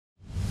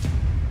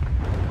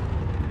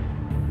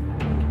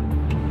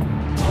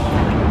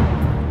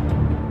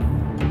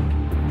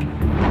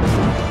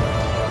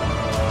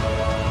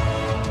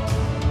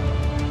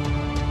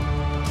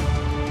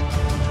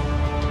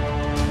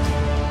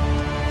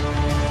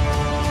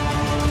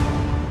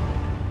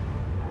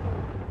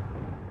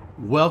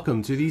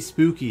Welcome to the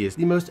spookiest,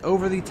 the most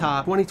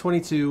over-the-top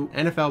 2022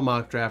 NFL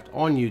mock draft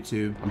on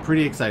YouTube. I'm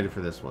pretty excited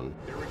for this one.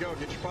 Here we go,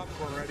 get your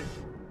popcorn ready.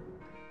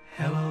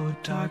 Hello,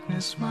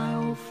 darkness, my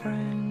old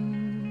friend.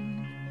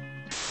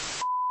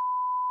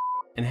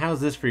 And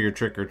how's this for your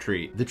trick or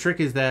treat? The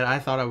trick is that I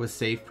thought I was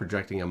safe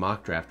projecting a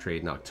mock draft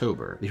trade in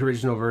October. The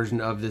original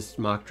version of this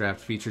mock draft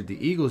featured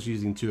the Eagles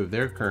using two of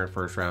their current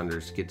first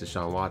rounders to get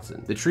Deshaun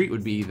Watson. The treat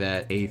would be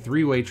that a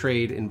three-way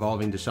trade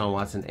involving Deshaun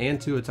Watson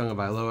and Tua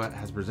Tagovailoa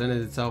has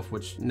presented itself,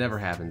 which never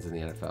happens in the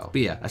NFL.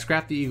 But yeah, I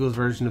scrapped the Eagles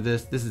version of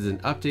this. This is an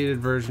updated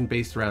version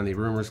based around the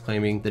rumors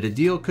claiming that a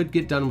deal could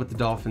get done with the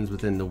Dolphins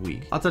within the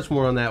week. I'll touch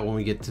more on that when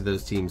we get to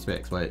those teams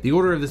picks, but the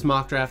order of this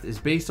mock draft is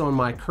based on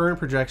my current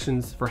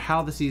projections for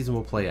how the season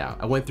will play out.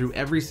 I went through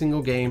every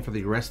single game for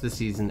the rest of the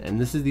season, and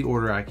this is the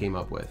order I came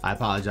up with. I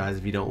apologize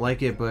if you don't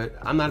like it, but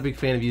I'm not a big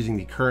fan of using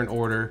the current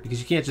order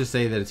because you can't just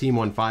say that a team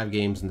won 5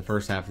 games in the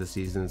first half of the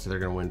season, so they're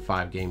going to win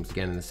 5 games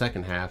again in the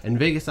second half. And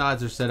Vegas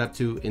odds are set up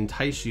to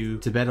entice you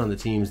to bet on the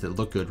teams that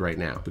look good right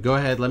now. But go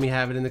ahead, let me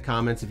have it in the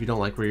comments if you don't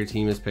like where your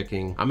team is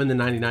picking. I'm in the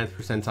 99th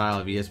percentile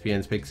of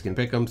ESPN's picks can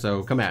pick them,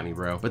 so come at me,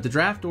 bro. But the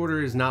draft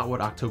order is not what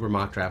October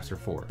mock drafts are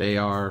for. They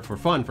are for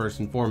fun first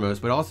and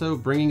foremost, but also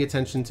bringing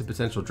attention to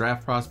potential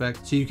draft prospects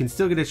so you can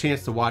still get a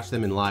chance to watch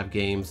them in live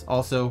games.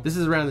 Also, this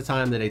is around the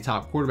time that a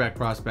top quarterback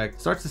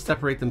prospect starts to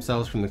separate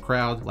themselves from the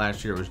crowd.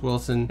 Last year it was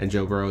Wilson and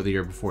Joe Burrow the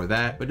year before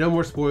that. But no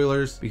more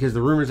spoilers because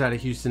the rumors out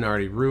of Houston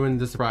already ruined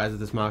the surprise of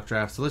this mock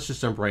draft, so let's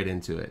just jump right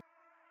into it.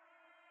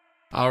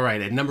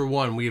 Alright, at number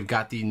 1, we have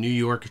got the New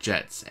York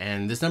Jets,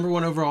 and this number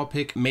 1 overall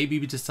pick may be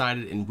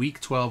decided in week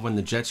 12 when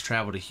the Jets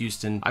travel to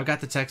Houston. I've got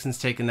the Texans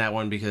taking that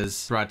one because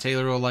Tyrod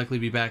Taylor will likely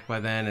be back by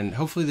then, and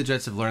hopefully the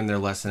Jets have learned their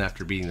lesson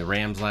after beating the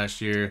Rams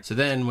last year, so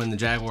then when the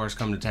Jaguars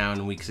come to town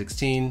in week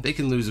 16, they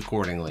can lose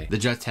accordingly. The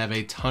Jets have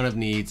a ton of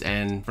needs,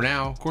 and for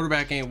now,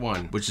 quarterback ain't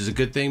one, which is a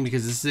good thing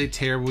because this is a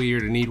terrible year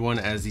to need one,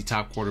 as the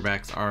top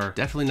quarterbacks are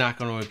definitely not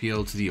going to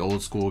appeal to the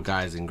old school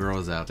guys and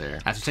girls out there.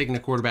 After taking a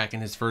quarterback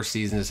in his first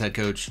season as head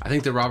coach, I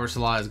think that Robert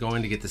Saleh is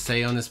going to get the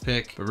say on this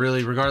pick, but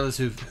really, regardless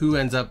of who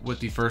ends up with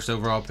the first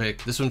overall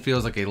pick, this one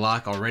feels like a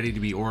lock already to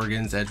be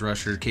Oregon's edge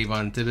rusher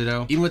Kayvon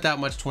Thibodeau. Even without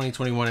much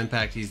 2021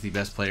 impact, he's the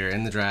best player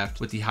in the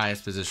draft with the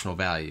highest positional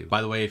value.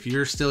 By the way, if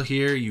you're still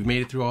here, you've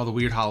made it through all the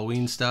weird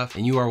Halloween stuff,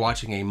 and you are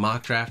watching a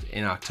mock draft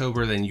in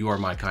October, then you are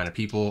my kind of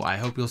people. I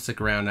hope you'll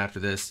stick around after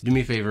this. Do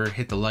me a favor,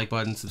 hit the like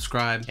button,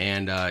 subscribe,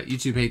 and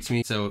YouTube hates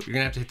me, so you're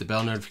gonna have to hit the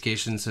bell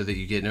notification so that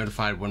you get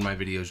notified when my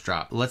videos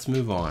drop. Let's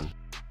move on.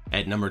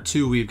 At number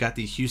 2, we've got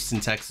the Houston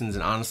Texans,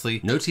 and honestly,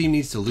 no team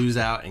needs to lose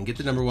out and get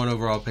the number 1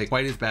 overall pick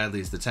quite as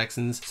badly as the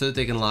Texans so that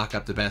they can lock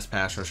up the best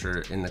pass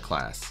rusher in the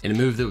class. In a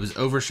move that was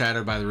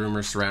overshadowed by the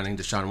rumors surrounding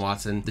Deshaun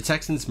Watson, the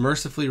Texans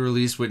mercifully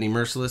released Whitney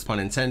Merciless, pun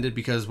intended,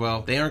 because,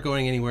 well, they aren't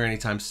going anywhere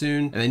anytime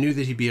soon, and they knew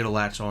that he'd be able to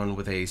latch on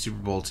with a Super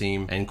Bowl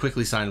team and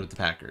quickly signed with the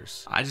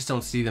Packers. I just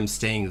don't see them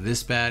staying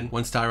this bad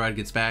once Tyrod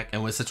gets back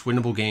and with such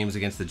winnable games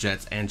against the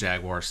Jets and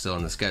Jaguars still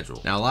in the schedule.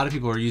 Now, a lot of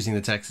people are using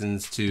the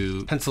Texans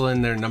to pencil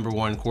in their number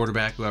 1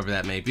 quarterback, whoever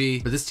that may be,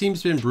 but this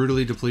team's been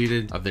brutally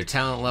depleted of their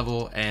talent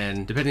level,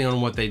 and depending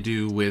on what they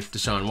do with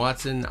Deshaun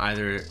Watson,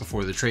 either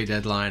before the trade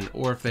deadline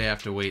or if they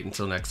have to wait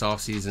until next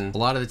offseason, a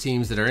lot of the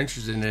teams that are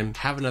interested in him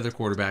have another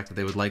quarterback that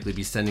they would likely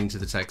be sending to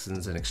the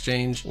Texans in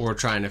exchange, or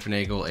trying to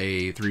finagle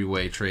a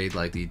 3-way trade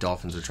like the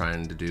Dolphins are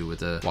trying to do with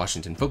the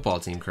Washington football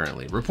team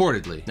currently,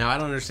 reportedly. Now, I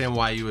don't understand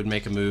why you would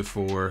make a move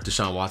for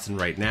Deshaun Watson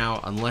right now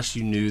unless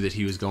you knew that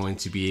he was going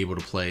to be able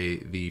to play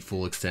the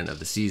full extent of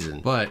the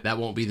season, but that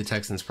won't be the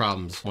Texans'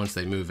 problems once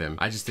they move him.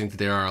 I just think that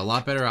there are a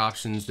lot better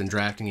options than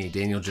drafting a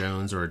Daniel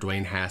Jones or a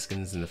Dwayne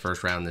Haskins in the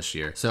first round this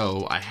year.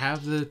 So I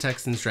have the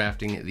Texans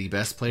drafting the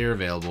best player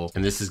available,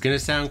 and this is going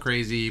to sound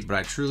crazy, but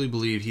I truly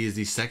believe he is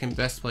the second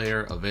best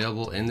player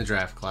available in the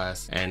draft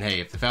class. And hey,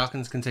 if the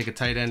Falcons can take a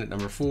tight end at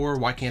number 4,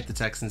 why can't the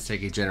Texans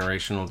take a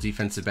generational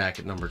defensive back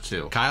at number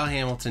 2? Kyle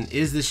Hamilton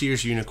is this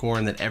year's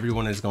unicorn that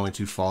everyone is going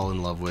to fall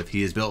in love with.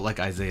 He is built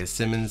like Isaiah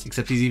Simmons,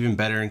 except he's even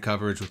better in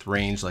coverage with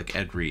range like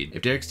Ed Reed.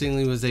 If Derek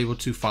Stingley was able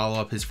to follow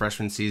up his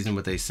freshman season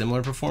with a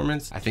similar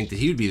performance, I think that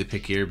he would be the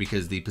pick here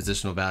because the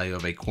positional value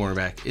of a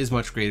cornerback is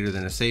much greater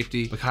than a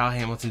safety, but Kyle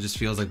Hamilton just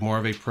feels like more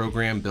of a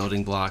program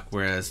building block,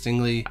 whereas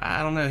Stingley,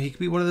 I don't know, he could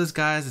be one of those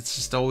guys that's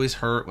just always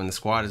hurt when the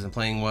squad isn't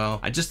playing well.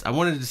 I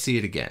wanted to see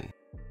it again.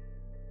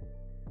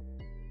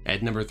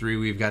 At number 3,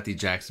 we've got the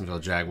Jacksonville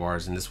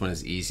Jaguars, and this one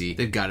is easy.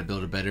 They've got to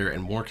build a better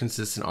and more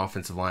consistent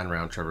offensive line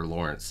around Trevor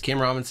Lawrence.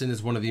 Cam Robinson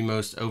is one of the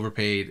most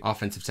overpaid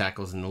offensive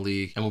tackles in the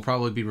league and will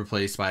probably be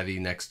replaced by the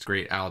next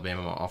great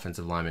Alabama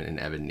offensive lineman in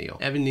Evan Neal.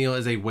 Evan Neal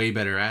is a way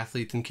better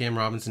athlete than Cam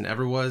Robinson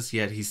ever was,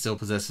 yet he still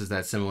possesses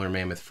that similar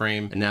mammoth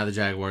frame, and now the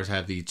Jaguars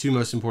have the 2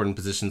 most important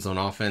positions on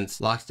offense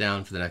locked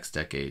down for the next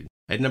decade.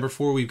 At number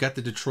 4, we've got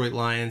the Detroit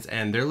Lions,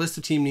 and their list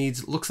of team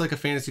needs looks like a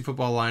fantasy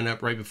football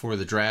lineup right before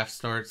the draft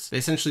starts. They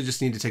essentially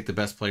just need to take the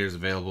best players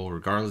available,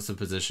 regardless of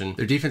position.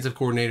 Their defensive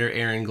coordinator,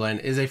 Aaron Glenn,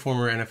 is a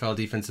former NFL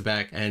defensive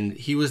back, and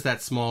he was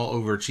that small,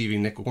 overachieving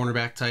nickel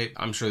cornerback type.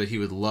 I'm sure that he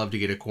would love to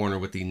get a corner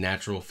with the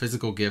natural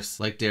physical gifts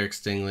like Derek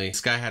Stingley. This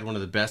guy had one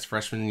of the best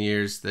freshman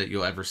years that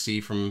you'll ever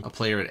see from a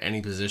player at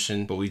any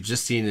position, but we've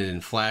just seen it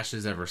in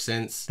flashes ever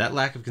since. That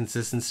lack of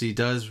consistency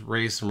does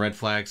raise some red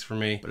flags for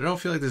me, but I don't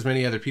feel like there's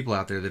many other people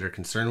out there that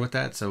are concerned with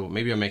that, so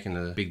maybe I'm making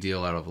a big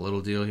deal out of a little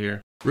deal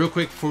here. Real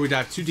quick, before we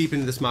dive too deep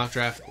into this mock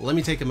draft, let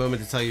me take a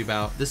moment to tell you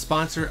about the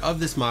sponsor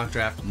of this mock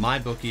draft,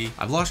 MyBookie.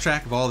 I've lost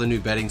track of all the new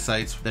betting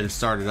sites that have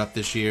started up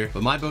this year,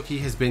 but MyBookie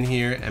has been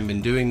here and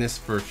been doing this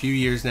for a few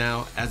years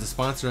now as a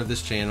sponsor of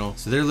this channel,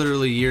 so they're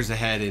literally years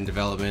ahead in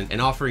development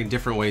and offering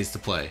different ways to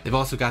play. They've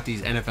also got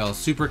these NFL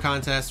Super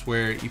Contests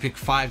where you pick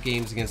 5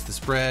 games against the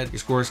spread. Your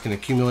scores can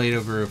accumulate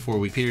over a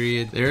 4-week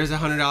period. There is a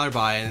 $100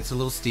 buy-in. It's a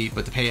little steep,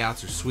 but the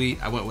payouts are sweet.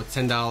 I went with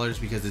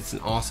 $10 because it's an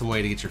awesome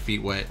way to get your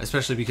feet wet,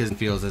 especially because it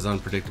feels as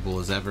unpredictable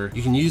as ever.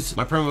 You can use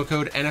my promo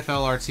code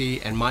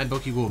NFLRT and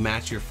MyBookie will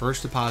match your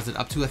first deposit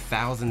up to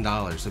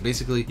 $1,000. So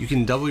basically you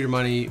can double your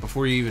money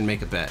before you even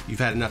make a bet. You've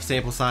had enough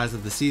sample size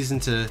of the season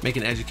to make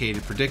an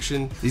educated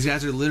prediction. These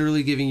guys are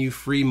literally giving you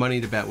free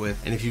money to bet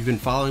with, and if you've been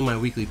following my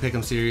weekly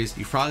pick'em series,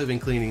 you've probably been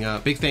cleaning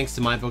up. Big thanks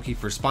to MyBookie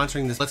for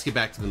sponsoring this. Let's get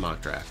back to the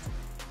mock draft.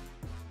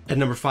 At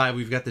number 5,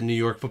 we've got the New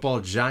York Football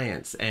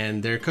Giants,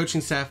 and their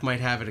coaching staff might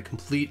have a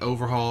complete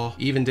overhaul.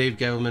 Even Dave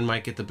Gettleman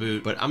might get the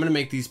boot, but I'm going to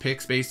make these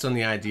picks based on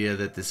the idea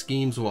that the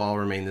schemes will all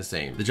remain the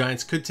same. The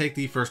Giants could take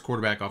the first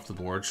quarterback off the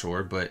board,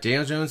 sure, but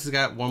Daniel Jones has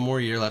got one more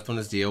year left on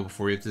his deal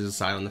before you have to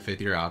decide on the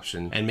 5th-year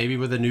option, and maybe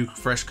with a new,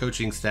 fresh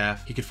coaching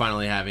staff, he could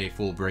finally have a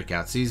full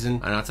breakout season.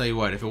 And I'll tell you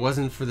what, if it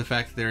wasn't for the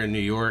fact that they're in New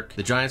York,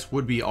 the Giants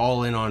would be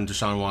all in on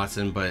Deshaun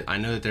Watson, but I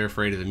know that they're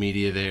afraid of the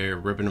media there,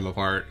 ripping him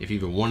apart if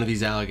even one of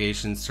these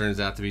allegations turns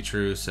out to be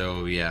true,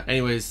 so yeah.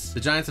 Anyways, the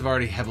Giants have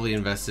already heavily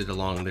invested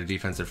along their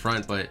defensive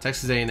front, but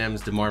Texas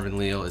A&M's DeMarvin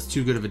Leal is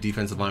too good of a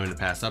defensive lineman to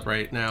pass up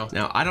right now.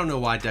 Now, I don't know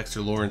why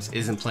Dexter Lawrence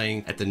isn't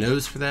playing at the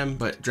nose for them,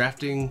 but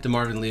drafting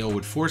DeMarvin Leal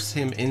would force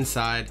him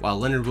inside, while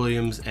Leonard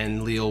Williams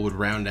and Leal would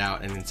round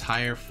out an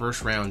entire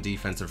first-round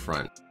defensive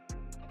front.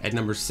 At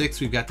number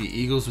 6, we've got the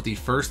Eagles with the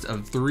first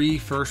of 3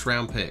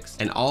 first-round picks,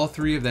 and all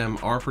 3 of them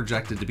are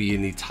projected to be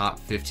in the top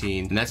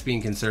 15, and that's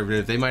being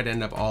conservative. They might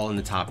end up all in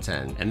the top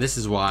 10, and this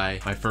is why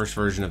my first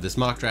version of this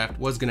mock draft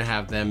was going to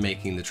have them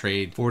making the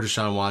trade for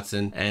Deshaun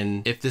Watson,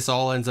 and if this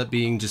all ends up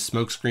being just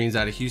smoke screens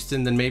out of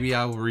Houston, then maybe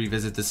I will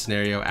revisit the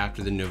scenario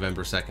after the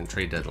November 2nd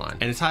trade deadline,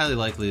 and it's highly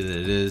likely that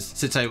it is.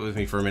 Sit tight with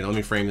me for a minute. Let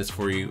me frame this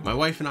for you. My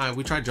wife and I,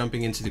 we tried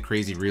jumping into the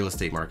crazy real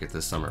estate market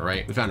this summer,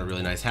 right? We found a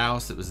really nice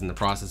house that was in the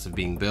process of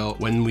being built.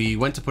 When we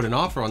went to put an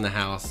offer on the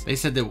house, they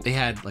said that they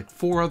had like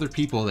 4 other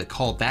people that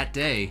called that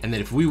day, and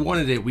that if we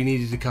wanted it, we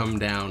needed to come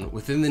down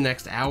within the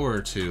next hour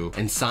or 2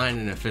 and sign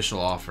an official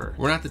offer.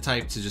 We're not the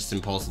type to just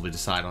impulsively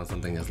decide on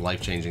something as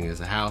life-changing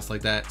as a house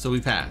like that, so we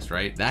passed,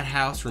 right? That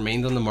house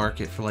remained on the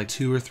market for like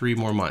 2 or 3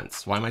 more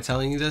months. Why am I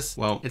telling you this?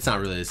 Well, it's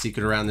not really a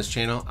secret around this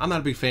channel. I'm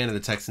not a big fan of the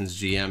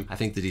Texans GM. I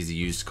think that he's a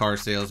used car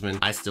salesman.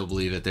 I still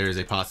believe that there is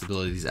a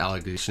possibility these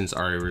allegations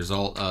are a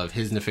result of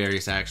his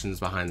nefarious actions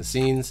behind the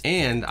scenes,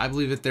 and I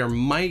believe that there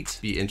might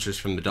be interest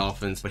from the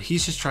Dolphins, but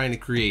he's just trying to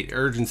create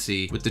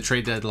urgency with the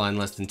trade deadline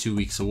less than 2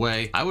 weeks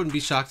away. I wouldn't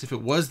be shocked if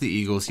it was the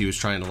Eagles he was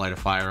trying to light a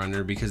fire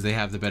under, because they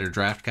have the better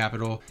draft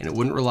capital and it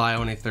wouldn't rely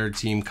on a third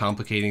team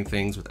complicating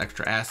things with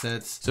extra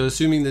assets. So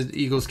assuming the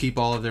Eagles keep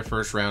all of their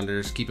first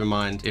rounders, keep in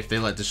mind if they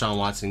let Deshaun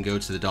Watson go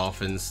to the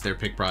Dolphins, their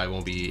pick probably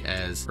won't be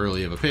as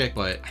early of a pick,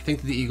 but I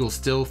think that the Eagles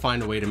still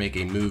find a way to make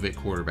a move at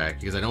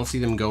quarterback, because I don't see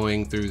them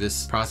going through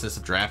this process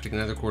of drafting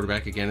another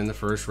quarterback again in the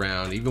first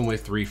round, even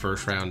with 3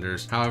 first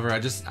rounders. However,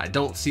 I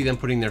don't see them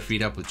putting their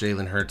feet up with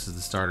Jalen Hurts as the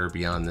starter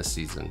beyond this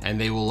season,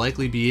 and they will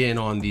likely be in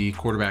on the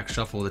quarterback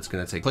shuffle that's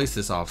going to take place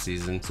this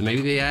offseason. So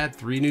maybe they add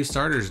 3 new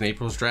starters in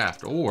April's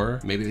draft, or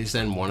maybe they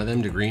send one of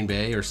them to Green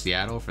Bay or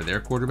Seattle for their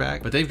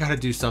quarterback, but they've got to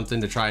do something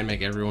to try and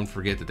make everyone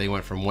forget that they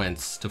went from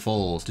Wentz to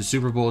Foles to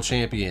Super Bowl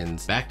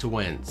champions, back to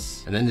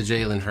Wentz, and then to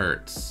Jalen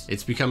Hurts.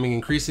 It's becoming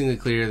increasingly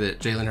clear that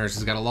Jalen Hurts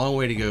has got a long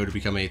way to go to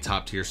become a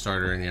top tier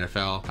starter in the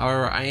NFL.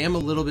 However, I am a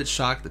little bit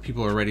shocked that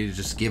people are ready to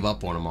just give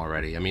up on him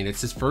already. I mean,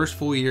 it's his first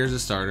full year as a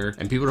starter,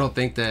 and people don't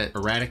think that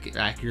erratic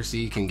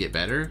accuracy can get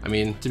better. I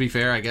mean, to be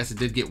fair, I guess it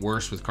did get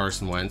worse with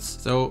Carson Wentz.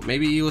 So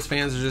maybe Eagles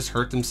fans are just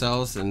hurt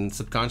themselves, and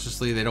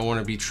subconsciously they don't want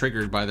to be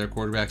triggered by their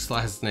quarterback's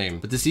last name.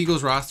 But this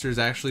Eagles roster is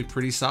actually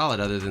pretty solid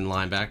other than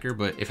linebacker,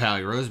 but if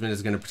Howie Roseman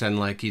is going to pretend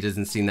like he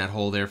doesn't seen that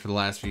hole there for the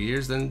last few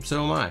years, then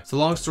so am I. So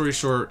long story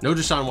short, no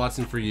Deshaun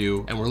Watson for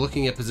you, and we're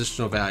looking at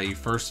positional value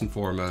first and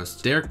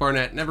foremost. Derek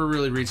Barnett never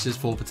really reached his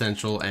full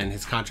potential, and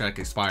his contract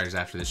expires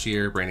after this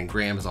year. Brandon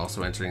Graham is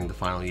also entering the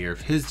final final year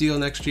of his deal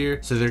next year,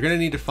 so they're going to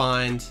need to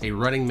find a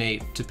running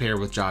mate to pair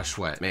with Josh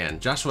Sweat. Man,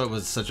 Josh Sweat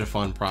was such a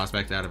fun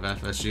prospect out of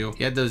FSU.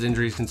 He had those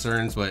injuries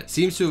concerns, but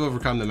seems to have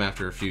overcome them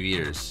after a few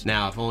years.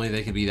 Now, if only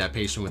they could be that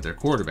patient with their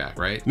quarterback,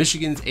 right?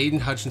 Michigan's Aiden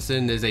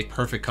Hutchinson is a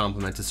perfect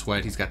complement to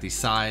Sweat. He's got the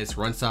size,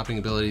 run-stopping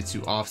ability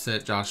to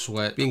offset Josh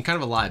Sweat, being kind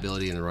of a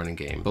liability in the running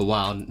game, but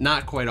while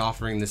not quite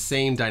offering the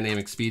same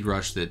dynamic speed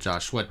rush that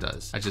Josh Sweat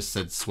does. I just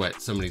said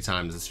Sweat so many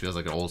times, this feels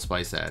like an Old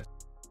Spice ad.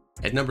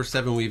 At number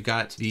 7, we've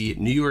got the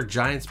New York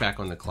Giants back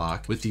on the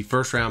clock with the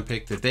first round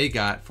pick that they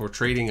got for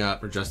trading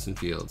up for Justin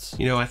Fields.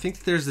 You know, I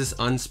think there's this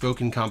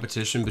unspoken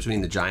competition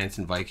between the Giants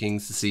and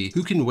Vikings to see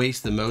who can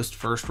waste the most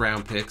first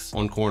round picks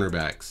on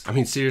cornerbacks. I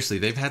mean, seriously,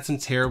 they've had some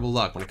terrible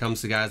luck when it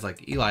comes to guys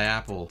like Eli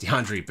Apple,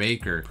 DeAndre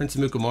Baker, Prince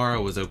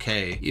Amukamara was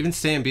okay. Even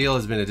Sam Beal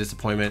has been a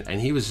disappointment, and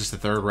he was just a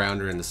third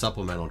rounder in the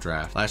supplemental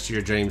draft. Last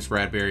year, James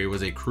Bradbury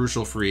was a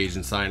crucial free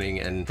agent signing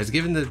and has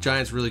given the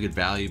Giants really good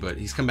value, but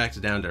he's come back to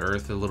down to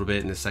earth a little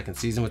bit in his second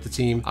season with the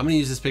team. I'm going to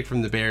use this pick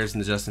from the Bears in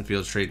the Justin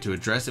Fields trade to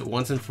address it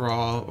once and for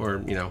all,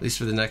 or, you know, at least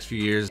for the next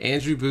few years.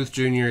 Andrew Booth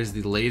Jr. is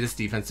the latest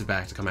defensive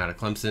back to come out of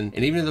Clemson,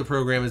 and even though the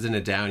program is in a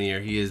down year,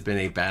 he has been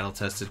a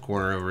battle-tested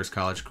corner over his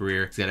college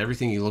career. He's got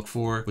everything you look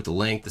for with the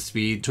length, the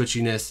speed,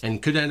 twitchiness,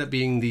 and could end up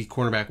being the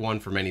cornerback one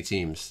for many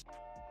teams.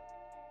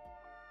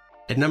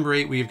 At number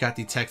 8, we've got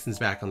the Texans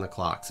back on the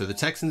clock. So the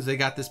Texans, they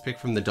got this pick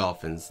from the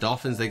Dolphins.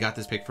 Dolphins, they got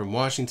this pick from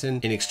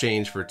Washington in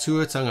exchange for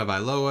Tua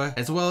Tagovailoa,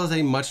 as well as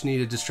a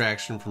much-needed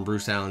distraction from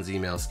Bruce Allen's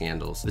email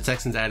scandals. The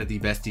Texans added the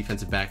best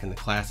defensive back in the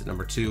class at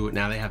number 2.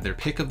 Now they have their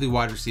pick of the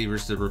wide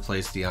receivers to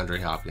replace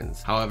DeAndre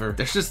Hopkins. However,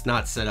 they're just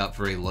not set up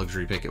for a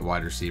luxury pick at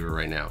wide receiver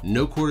right now.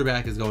 No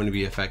quarterback is going to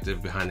be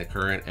effective behind the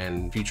current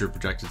and future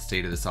projected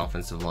state of this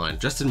offensive line.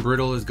 Justin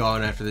Brittle is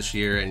gone after this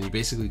year, and you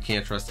basically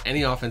can't trust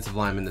any offensive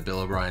lineman that Bill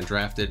O'Brien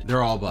drafted.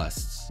 They're all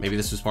busts. Maybe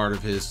this was part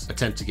of his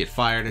attempt to get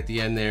fired at the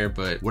end there,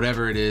 but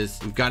whatever it is,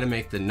 we've got to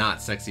make the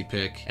not sexy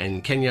pick,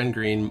 and Kenyon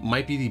Green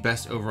might be the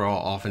best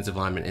overall offensive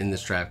lineman in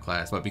this draft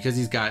class, but because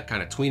he's got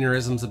kind of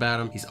tweenerisms about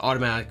him, he's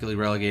automatically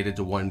relegated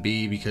to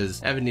 1B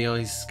because Evan Neal,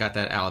 he's got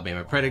that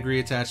Alabama pedigree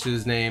attached to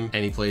his name,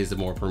 and he plays a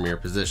more premier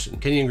position.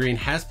 Kenyon Green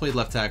has played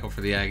left tackle for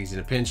the Aggies in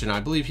a pinch, and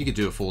I believe he could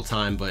do it full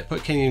time, but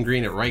put Kenyon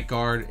Green at right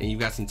guard, and you've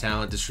got some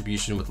talent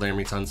distribution with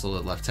Laramie Tunsil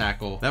at left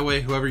tackle. That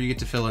way, whoever you get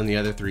to fill in the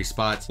other 3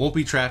 spots won't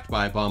be trapped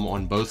by a bum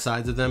on both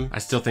sides of them. I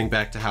still think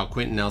back to how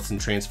Quentin Nelson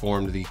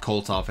transformed the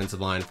Colts offensive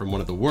line from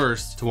one of the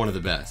worst to one of the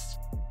best.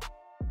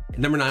 At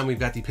number 9, we've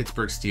got the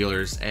Pittsburgh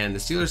Steelers, and the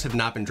Steelers have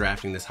not been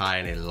drafting this high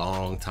in a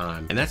long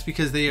time. And that's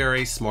because they are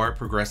a smart,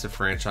 progressive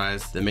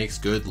franchise that makes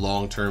good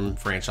long-term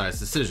franchise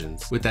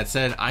decisions. With that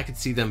said, I could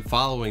see them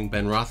following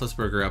Ben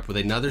Roethlisberger up with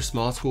another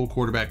small school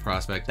quarterback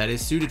prospect that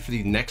is suited for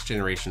the next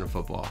generation of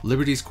football.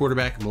 Liberty's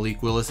quarterback,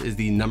 Malik Willis, is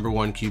the number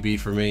 1 QB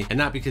for me, and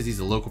not because he's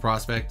a local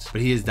prospect,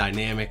 but he is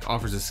dynamic,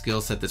 offers a skill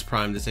set that's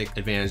primed to take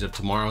advantage of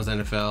tomorrow's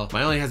NFL.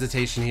 My only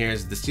hesitation here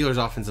is the Steelers'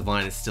 offensive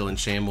line is still in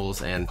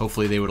shambles, and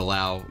hopefully they would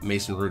allow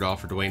Mason Rudolph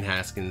or Dwayne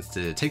Haskins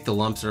to take the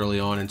lumps early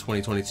on in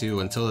 2022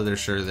 until they're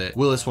sure that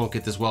Willis won't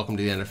get this welcome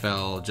to the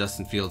NFL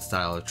Justin Fields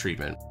style of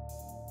treatment.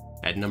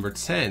 At number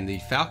 10, the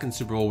Falcons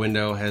Super Bowl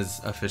window has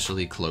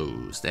officially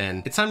closed,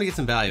 and it's time to get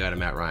some value out of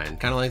Matt Ryan,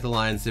 kind of like the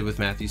Lions did with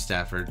Matthew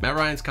Stafford. Matt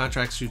Ryan's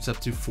contract shoots up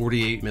to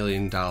 $48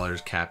 million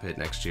cap hit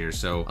next year,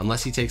 so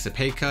unless he takes a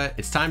pay cut,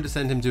 it's time to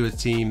send him to a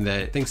team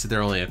that thinks that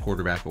they're only a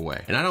quarterback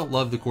away. And I don't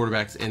love the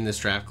quarterbacks in this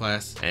draft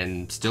class,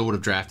 and still would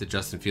have drafted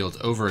Justin Fields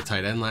over a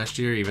tight end last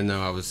year, even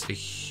though I was a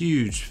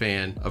huge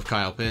fan of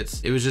Kyle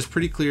Pitts. It was just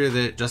pretty clear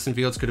that Justin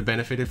Fields could have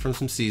benefited from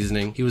some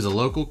seasoning. He was a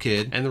local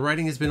kid, and the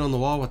writing has been on the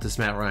wall with this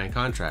Matt Ryan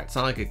contract. It's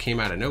not like it came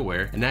out of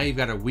nowhere, and now you've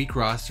got a weak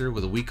roster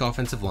with a weak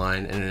offensive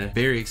line and a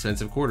very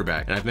expensive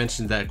quarterback. And I've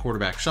mentioned that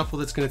quarterback shuffle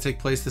that's going to take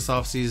place this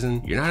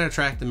offseason. You're not going to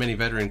attract that many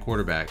veteran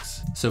quarterbacks,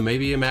 so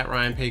maybe a Matt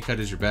Ryan pay cut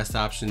is your best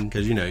option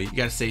because, you know, you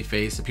got to save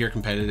face, appear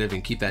competitive,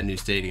 and keep that new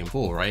stadium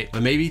full, right?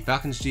 But maybe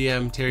Falcons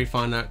GM Terry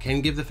Fontenot can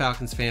give the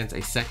Falcons fans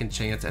a second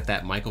chance at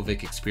that Michael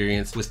Vick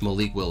experience with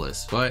Malik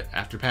Willis. But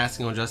after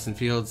passing on Justin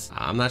Fields,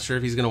 I'm not sure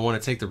if he's going to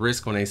want to take the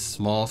risk on a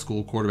small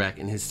school quarterback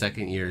in his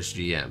second year as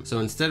GM. So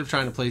instead of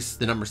trying to place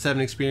the number 7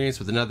 experience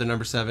with another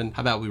number 7,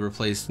 how about we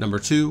replace number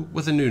 2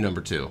 with a new number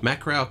 2? Matt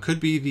Corral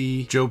could be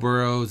the Joe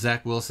Burrow,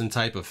 Zach Wilson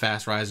type of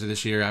fast riser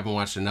this year. I haven't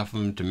watched enough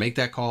of him to make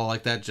that call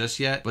like that just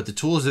yet, but the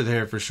tools are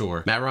there for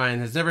sure. Matt Ryan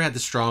has never had the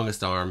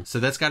strongest arm, so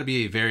that's got to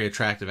be a very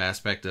attractive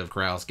aspect of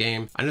Corral's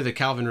game. I know that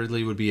Calvin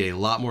Ridley would be a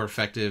lot more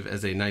effective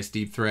as a nice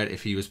deep threat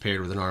if he was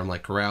paired with an arm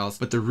like Corral's,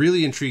 but the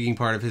really intriguing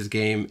part of his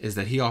game is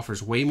that he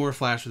offers way more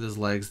flash with his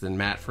legs than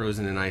Matt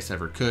Frozen and Ice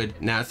ever could.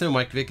 Now, it's no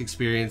Mike Vick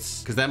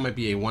experience, because that might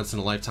be a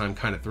once-in-a-lifetime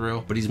kind of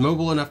thrill, but he's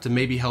mobile enough to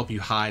maybe help you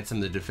hide some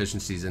of the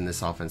deficiencies in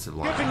this offensive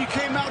line. Given you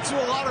came out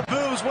to a lot of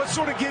boos, what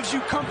sort of gives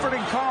you comfort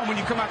and calm when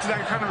you come out to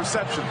that kind of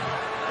reception?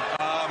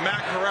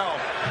 Matt Corral.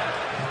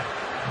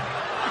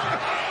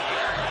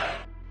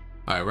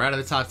 All right, we're out of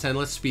the top 10.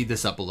 Let's speed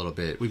this up a little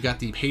bit. We've got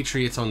the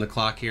Patriots on the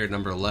clock here at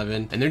number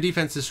 11, and their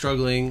defense is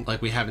struggling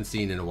like we haven't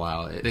seen in a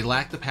while. They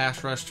lack the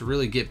pass rush to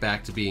really get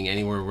back to being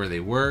anywhere where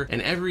they were,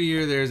 and every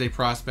year there's a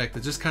prospect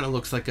that just kind of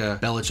looks like a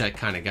Belichick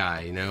kind of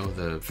guy, you know,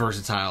 the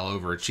versatile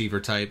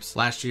overachiever types.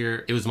 Last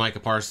year, it was Micah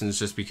Parsons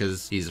just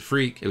because he's a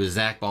freak. It was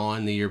Zach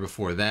Bond the year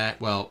before that.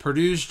 Well,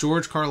 Purdue's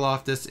George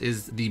Karlaftis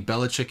is the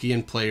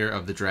Belichickian player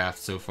of the draft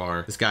so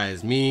far. This guy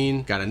is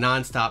mean, got a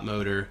non-stop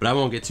motor, but I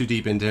won't get too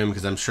deep into him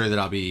because I'm sure that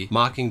I'll be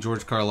mocking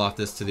George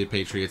Karlaftis to the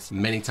Patriots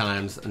many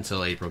times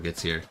until April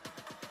gets here.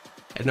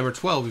 At number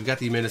 12, we've got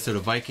the Minnesota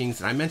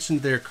Vikings, and I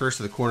mentioned their curse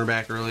of the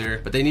cornerback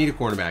earlier, but they need a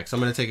cornerback, so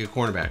I'm going to take a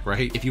cornerback,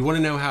 right? If you want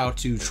to know how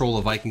to troll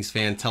a Vikings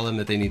fan, tell them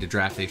that they need to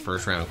draft a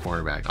first-round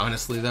cornerback.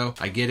 Honestly, though,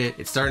 I get it.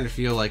 It's starting to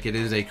feel like it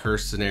is a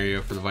curse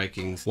scenario for the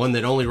Vikings, one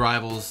that only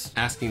rivals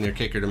asking their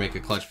kicker to make a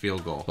clutch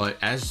field goal. But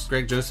as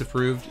Greg Joseph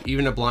proved,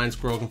 even a blind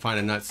squirrel can find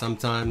a nut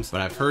sometimes. But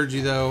I've heard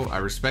you, though. I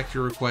respect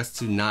your request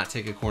to not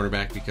take a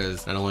cornerback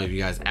because not only have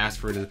you guys asked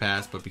for it in the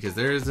past, but because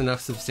there is enough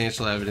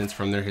substantial evidence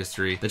from their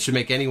history that should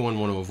make anyone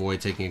want to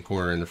avoid taking a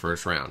corner in the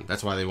first round.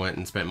 That's why they went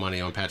and spent money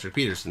on Patrick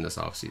Peterson this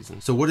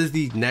offseason. So what is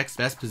the next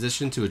best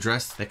position to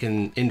address that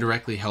can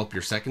indirectly help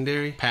your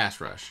secondary? Pass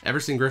rush.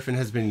 Everson Griffin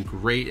has been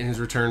great in his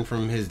return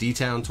from his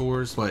D-Town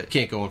tours, but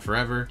can't go on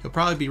forever. He'll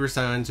probably be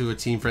re-signed to a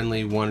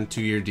team-friendly 1 or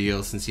 2 year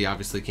deal since he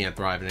obviously can't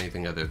thrive in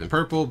anything other than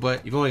purple,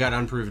 but you've only got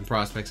unproven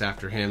prospects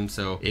after him,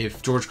 so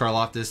if George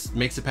Karlaftis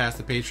makes it past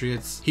the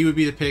Patriots, he would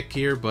be the pick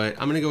here, but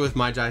I'm gonna go with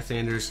Myjai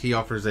Sanders. He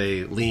offers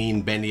a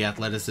lean, bendy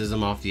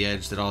athleticism off the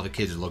edge that all the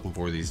kids are looking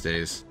for these days.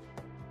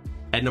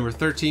 At number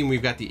 13,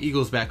 we've got the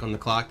Eagles back on the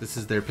clock. This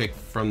is their pick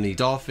from the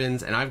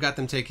Dolphins, and I've got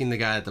them taking the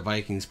guy that the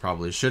Vikings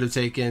probably should have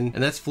taken,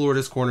 and that's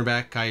Florida's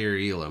cornerback, Kaiir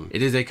Elam.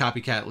 It is a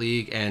copycat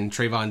league, and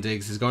Trayvon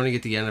Diggs is going to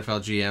get the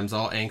NFL GMs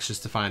all anxious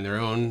to find their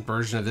own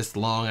version of this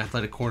long,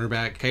 athletic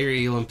cornerback.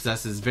 Kaiir Elam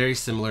possesses very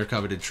similar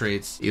coveted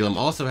traits. Elam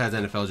also has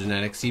NFL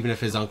genetics, even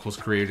if his uncle's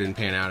career didn't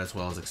pan out as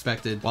well as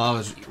expected. While I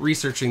was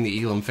researching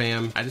the Elam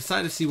fam, I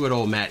decided to see what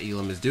old Matt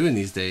Elam is doing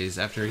these days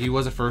after he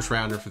was a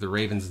first-rounder for the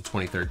Ravens in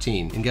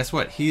 2013. And guess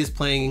what? He is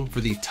playing for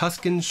the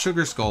Tuscan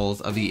Sugar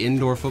Skulls of the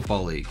Indoor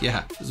Football League.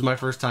 Yeah, this is my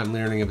first time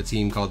learning of a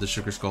team called the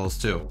Sugar Skulls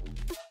too.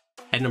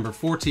 At number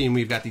 14,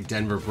 we've got the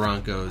Denver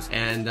Broncos.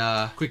 And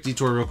quick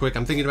detour real quick,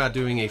 I'm thinking about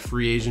doing a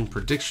free agent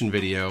prediction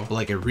video, but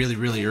like a really,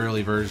 really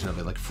early version of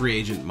it, like free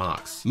agent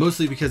mocks.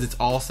 Mostly because it's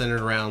all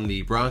centered around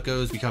the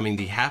Broncos becoming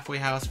the halfway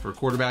house for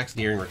quarterbacks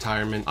nearing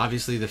retirement.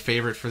 Obviously, the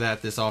favorite for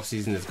that this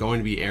offseason is going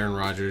to be Aaron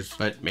Rodgers,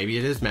 but maybe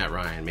it is Matt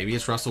Ryan. Maybe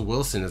it's Russell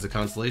Wilson as a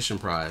consolation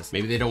prize.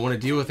 Maybe they don't want to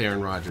deal with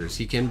Aaron Rodgers.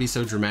 He can be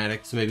so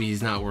dramatic, so maybe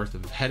he's not worth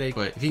the headache,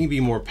 but if he can be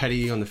more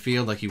petty on the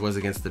field like he was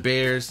against the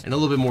Bears, and a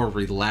little bit more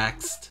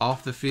relaxed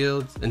off the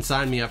field, and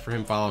sign me up for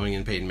him following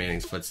in Peyton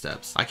Manning's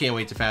footsteps. I can't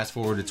wait to fast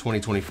forward to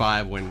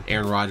 2025 when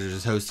Aaron Rodgers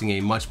is hosting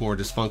a much more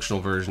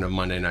dysfunctional version of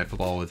Monday Night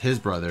Football with his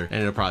brother, and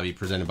it'll probably be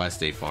presented by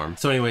State Farm.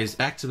 So anyways,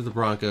 back to the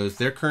Broncos.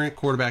 Their current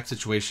quarterback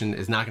situation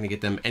is not going to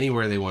get them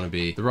anywhere they want to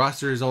be. The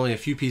roster is only a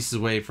few pieces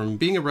away from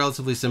being a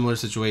relatively similar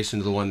situation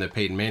to the one that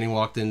Peyton Manning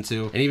walked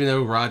into, and even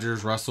though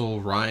Rodgers,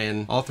 Russell,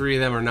 Ryan, all three of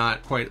them are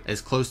not quite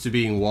as close to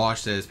being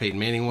washed as Peyton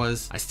Manning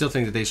was, I still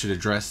think that they should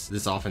address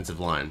this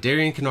offensive line.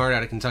 Darian Kinnard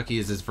out of Kentucky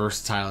is as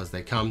versatile as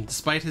they come.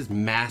 Despite his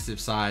massive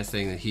size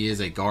saying that he is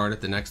a guard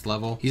at the next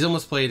level, he's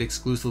almost played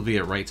exclusively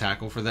at right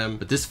tackle for them,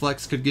 but this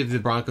flex could give the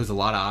Broncos a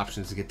lot of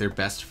options to get their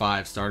best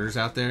 5 starters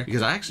out there,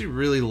 because I actually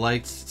really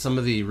liked some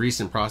of the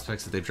recent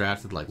prospects that they've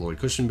drafted, like Lloyd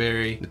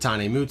Cushenberry,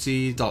 Netane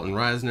Muti, Dalton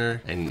Reisner,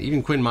 and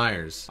even Quinn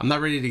Myers. I'm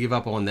not ready to give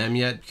up on them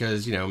yet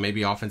because, you know,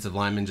 maybe offensive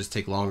linemen just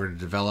take longer to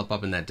develop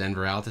up in that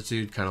Denver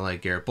altitude, kind of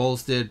like Garrett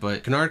Bowles did,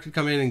 but Kinnard could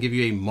come in and give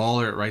you a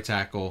mauler at right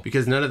tackle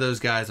because none of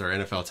those guys are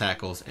NFL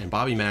tackles, and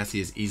Bobby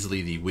Massey is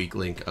easily the weak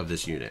link of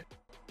this unit.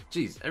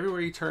 Geez,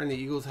 everywhere you turn, the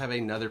Eagles have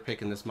another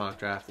pick in this mock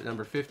draft. At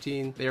number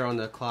 15, they are on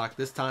the clock.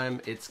 This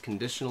time, it's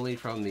conditionally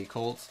from the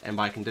Colts. And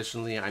by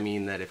conditionally, I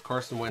mean that if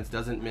Carson Wentz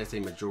doesn't miss a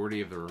majority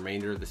of the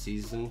remainder of the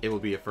season, it will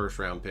be a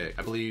first-round pick.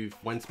 I believe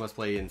Wentz must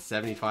play in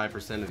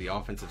 75% of the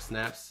offensive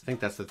snaps. I think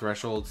that's the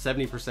threshold.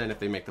 70% if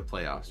they make the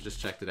playoffs. Just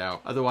checked it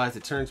out. Otherwise,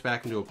 it turns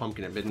back into a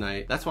pumpkin at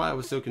midnight. That's why I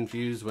was so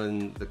confused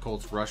when the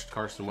Colts rushed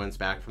Carson Wentz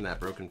back from that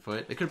broken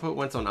foot. They could have put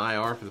Wentz on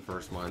IR for the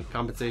first month.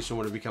 Compensation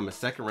would have become a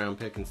second-round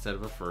pick instead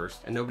of a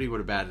first, and nobody would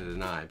have batted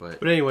an eye.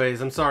 But anyways,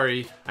 I'm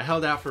sorry. I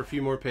held out for a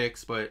few more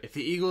picks, but if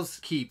the Eagles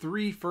keep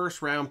 3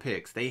 first-round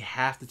picks, they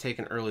have to take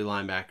an early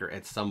linebacker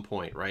at some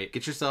point, right?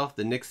 Get yourself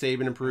the Nick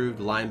Saban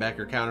approved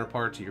linebacker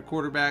counterpart to your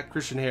quarterback.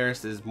 Christian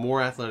Harris is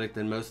more athletic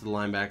than most of the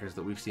linebackers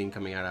that we've seen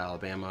coming out of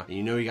Alabama, and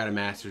you know you got a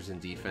master's in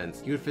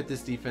defense. You would fit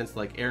this defense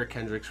like Eric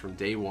Kendricks from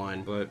day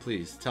one, but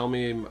please tell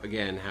me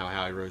again how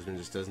Howie Roseman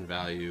just doesn't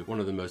value one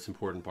of the most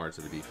important parts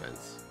of the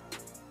defense.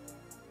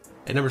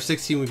 At number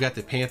 16, we've got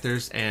the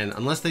Panthers, and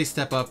unless they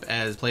step up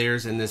as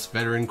players in this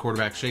veteran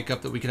quarterback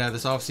shakeup that we could have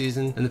this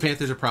offseason, then the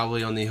Panthers are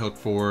probably on the hook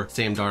for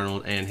Sam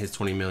Darnold and his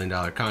 $20 million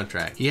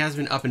contract. He has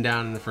been up and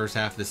down in the first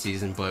half of the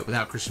season, but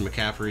without Christian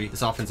McCaffrey,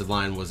 this offensive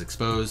line was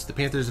exposed. The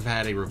Panthers have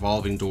had a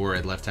revolving door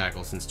at left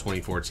tackle since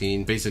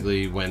 2014,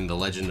 basically when the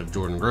legend of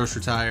Jordan Gross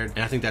retired,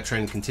 and I think that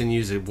trend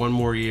continues at one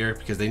more year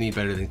because they need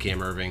better than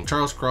Cam Irving.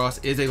 Charles Cross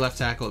is a left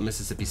tackle at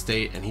Mississippi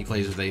State, and he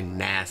plays with a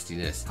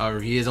nastiness.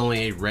 However, he is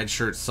only a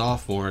redshirt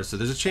sophomore, so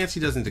there's a chance he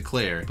doesn't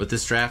declare, but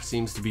this draft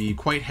seems to be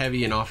quite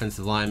heavy in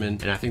offensive linemen,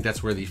 and I think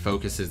that's where the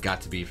focus has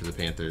got to be for the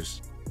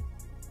Panthers.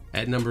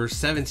 At number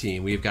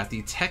 17, we've got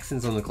the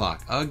Texans on the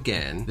clock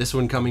again. This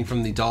one coming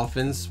from the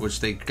Dolphins,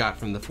 which they got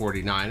from the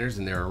 49ers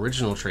in their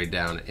original trade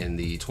down in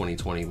the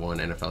 2021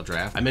 NFL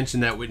Draft. I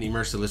mentioned that Whitney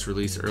Merciless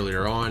release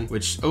earlier on,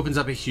 which opens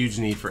up a huge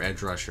need for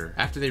edge rusher.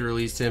 After they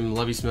released him,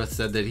 Lovie Smith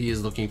said that he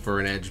is looking for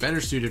an edge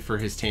better suited for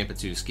his Tampa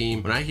 2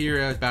 scheme. When I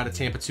hear about a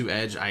Tampa 2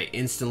 edge, I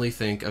instantly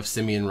think of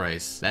Simeon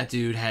Rice. That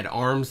dude had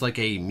arms like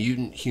a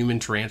mutant human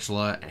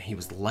tarantula, and he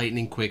was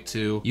lightning quick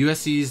too.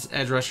 USC's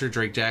edge rusher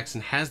Drake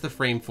Jackson has the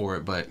frame for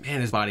it, but man,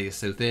 his body is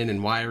so thin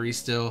and wiry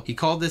still. He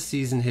called this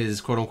season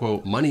his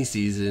quote-unquote money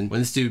season,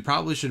 when this dude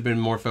probably should have been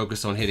more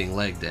focused on hitting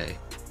leg day.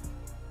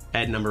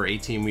 At number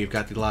 18, we've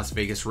got the Las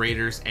Vegas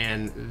Raiders,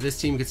 and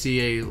this team could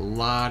see a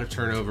lot of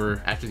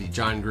turnover after the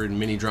John Gruden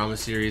mini drama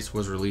series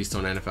was released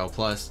on NFL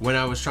Plus. When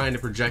I was trying to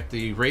project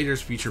the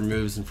Raiders' future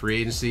moves in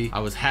free agency, I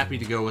was happy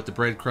to go with the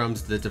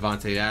breadcrumbs that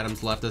Davante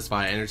Adams left us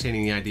by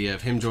entertaining the idea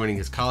of him joining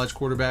his college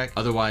quarterback.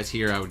 Otherwise,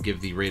 here I would give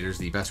the Raiders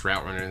the best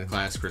route runner in the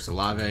class, Chris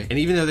Olave. And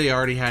even though they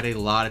already had a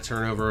lot of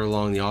turnover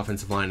along the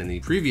offensive line in the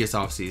previous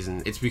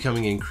offseason, it's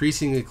becoming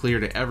increasingly clear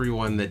to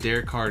everyone that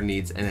Derek Carr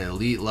needs an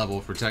elite level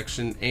of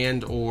protection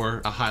and or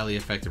a highly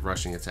effective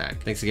rushing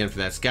attack. Thanks again for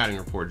that scouting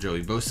report,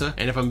 Joey Bosa.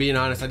 And if I'm being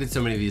honest, I did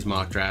so many of these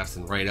mock drafts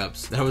and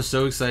write-ups that I was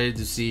so excited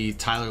to see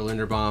Tyler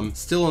Linderbaum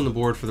still on the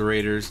board for the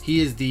Raiders. He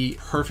is the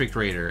perfect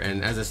Raider,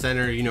 and as a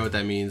center, you know what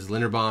that means.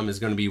 Linderbaum is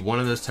going to be one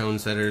of those tone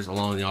setters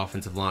along the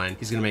offensive line.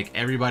 He's going to make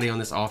everybody on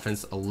this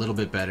offense a little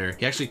bit better.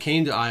 He actually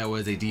came to Iowa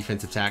as a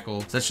defensive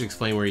tackle, so that should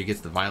explain where he gets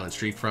the violent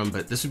streak from,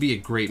 but this would be a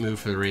great move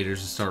for the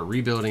Raiders to start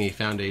rebuilding a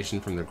foundation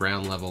from the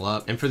ground level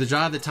up. And for the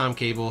job that Tom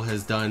Cable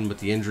has done with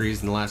the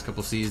injuries in the last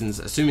couple seasons,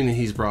 assuming that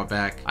he's brought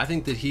back, I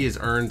think that he has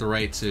earned the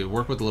right to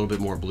work with a little bit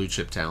more blue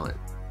chip talent.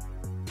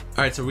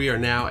 Alright, so we are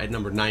now at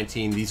number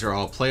 19. These are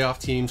all playoff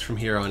teams from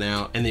here on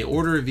out, and the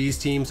order of these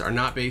teams are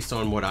not based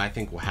on what I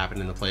think will happen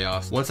in the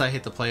playoffs. Once I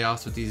hit the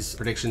playoffs with these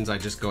predictions, I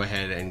just go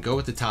ahead and go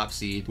with the top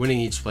seed,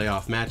 winning each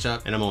playoff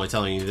matchup, and I'm only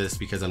telling you this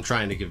because I'm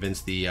trying to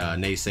convince the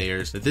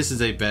naysayers that this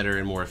is a better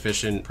and more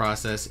efficient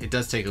process. It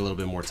does take a little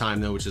bit more time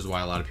though, which is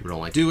why a lot of people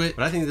don't like to do it,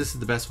 but I think this is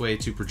the best way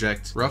to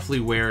project roughly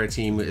where a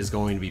team is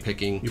going to be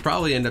picking. You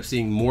probably end up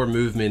seeing more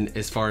movement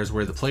as far as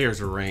where the players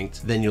are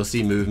ranked than you'll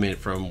see movement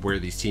from where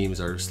these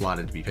teams are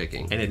slotted to be picking.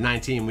 And at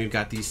 19, we've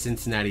got the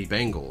Cincinnati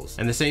Bengals.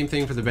 And the same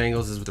thing for the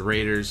Bengals as with the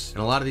Raiders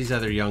and a lot of these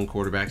other young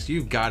quarterbacks.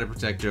 You've got to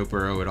protect Joe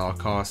Burrow at all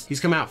costs. He's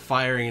come out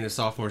firing in his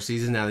sophomore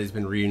season now that he's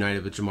been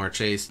reunited with Jamar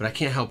Chase, but I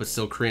can't help but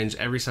still cringe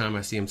every time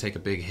I see him take a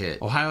big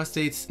hit. Ohio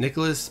State's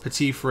Nicholas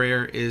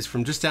Petit-Frere is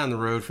from just down the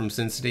road from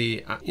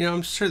Cincinnati. You know,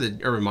 I'm sure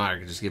that Urban Meyer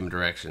could just give him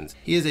directions.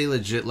 He is a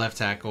legit left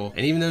tackle,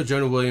 and even though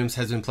Jonah Williams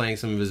has been playing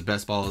some of his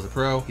best ball as a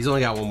pro, he's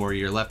only got one more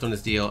year left on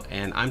his deal,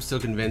 and I'm still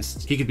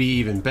convinced he could be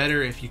even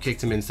better if you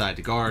kicked him inside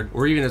to guard,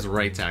 or even as a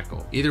right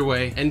tackle. Either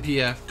way,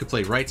 NPF could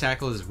play right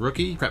tackle as a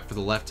rookie, prep for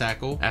the left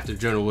tackle after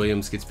Jonah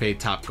Williams gets paid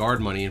top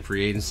guard money in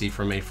free agency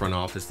from a front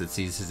office that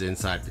sees his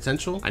inside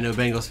potential. I know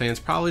Bengals fans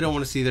probably don't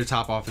want to see their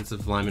top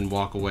offensive lineman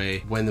walk away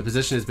when the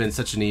position has been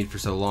such a need for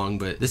so long,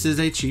 but this is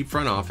a cheap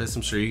front office,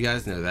 I'm sure you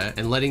guys know that,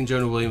 and letting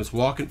Jonah Williams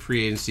walk in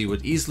free agency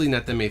would easily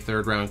net them a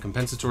third-round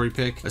compensatory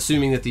pick,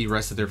 assuming that the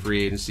rest of their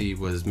free agency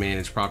was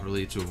managed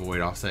properly to avoid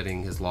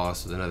offsetting his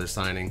loss with another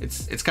signing.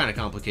 It's kind of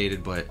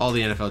complicated, but all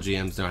the NFL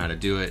GMs know how to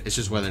do it. It's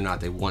just whether or not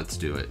they want to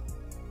do it.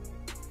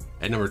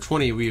 At number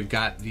 20, we've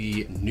got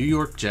the New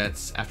York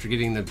Jets. After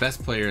getting the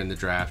best player in the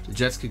draft, the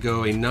Jets could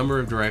go a number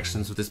of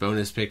directions with this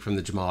bonus pick from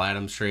the Jamal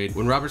Adams trade.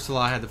 When Robert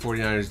Saleh had the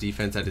 49ers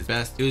defense at his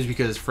best, it was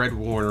because Fred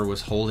Warner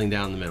was holding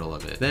down the middle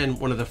of it. Then,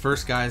 one of the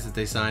first guys that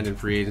they signed in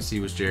free agency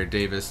was Jared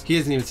Davis. He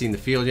hasn't even seen the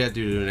field yet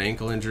due to an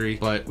ankle injury,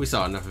 but we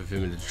saw enough of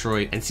him in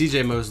Detroit. And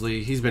CJ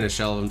Mosley, he's been a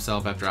shell of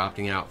himself after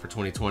opting out for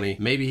 2020.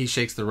 Maybe he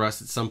shakes the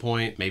rust at some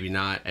point, maybe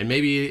not. And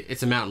maybe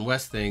it's a Mountain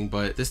West thing,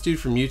 but this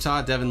dude from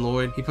Utah, Devin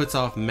Lloyd, he puts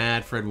off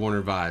mad Fred Warner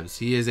vibes.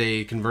 He is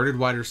a converted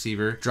wide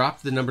receiver,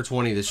 dropped the number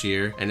 20 this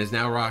year, and is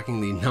now rocking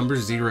the number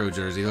 0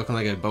 jersey, looking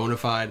like a bona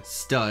fide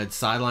stud,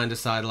 sideline to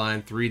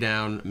sideline, 3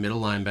 down,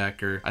 middle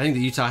linebacker. I think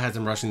the Utah has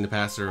him rushing the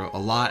passer a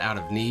lot out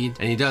of need,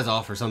 and he does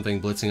offer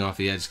something blitzing off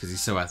the edge because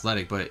he's so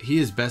athletic, but he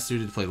is best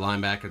suited to play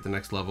linebacker at the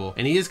next level,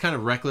 and he is kind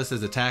of reckless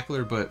as a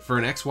tackler, but for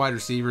an ex-wide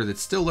receiver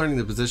that's still learning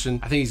the position,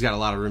 I think he's got a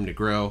lot of room to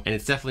grow, and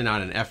it's definitely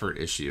not an effort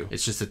issue.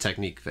 It's just a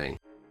technique thing.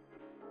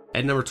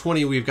 At number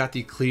 20, we've got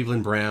the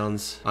Cleveland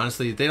Browns.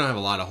 Honestly, they don't have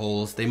a lot of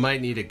holes. They might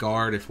need a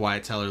guard if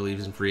Wyatt Teller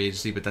leaves in free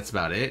agency, but that's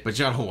about it. But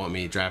y'all don't want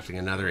me drafting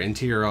another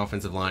interior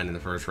offensive line in the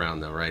first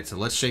round though, right? So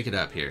let's shake it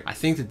up here. I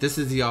think that this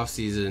is the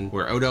offseason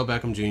where Odell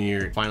Beckham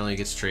Jr. finally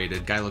gets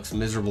traded. Guy looks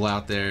miserable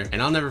out there.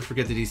 And I'll never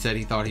forget that he said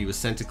he thought he was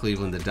sent to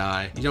Cleveland to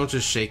die. You don't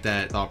just shake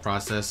that thought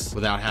process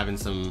without having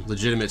some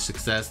legitimate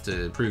success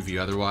to prove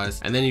you otherwise.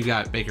 And then you've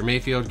got Baker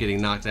Mayfield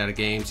getting knocked out of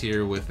games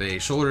here with a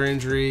shoulder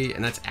injury,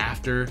 and that's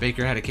after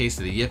Baker had a case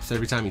of the yips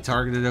every time he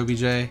targeted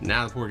OBJ.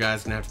 Now the poor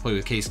guy's gonna have to play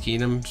with Case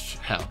Keenum.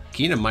 Hell,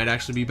 Keenum might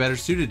actually be better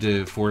suited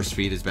to force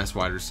feed his best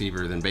wide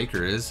receiver than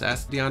Baker is.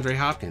 Ask DeAndre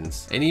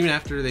Hopkins. And even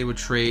after they would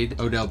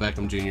trade Odell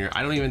Beckham Jr.,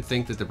 I don't even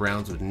think that the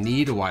Browns would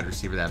need a wide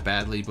receiver that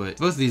badly, but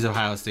both of these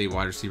Ohio State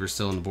wide receivers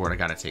still on the board, I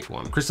gotta take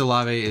one. Chris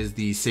Olave is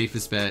the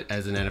safest bet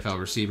as an NFL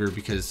receiver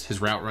because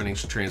his route running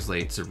should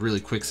translate to really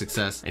quick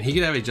success, and he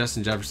could have a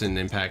Justin Jefferson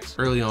impact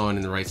early on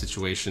in the right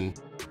situation.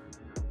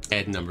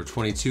 At number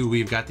 22,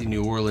 we've got the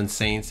New Orleans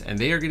Saints, and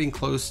they are getting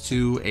close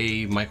to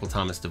a Michael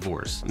Thomas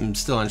divorce. I'm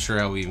still unsure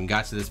how we even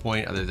got to this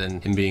point other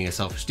than him being a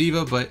selfish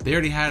diva, but they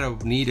already had a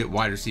need at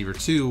wide receiver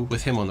 2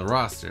 with him on the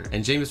roster.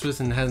 And Jameis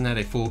Winston hasn't had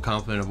a full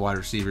complement of wide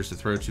receivers to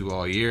throw to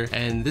all year,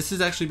 and this is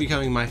actually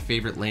becoming my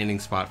favorite landing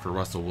spot for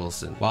Russell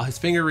Wilson. While his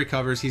finger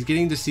recovers, he's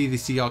getting to see the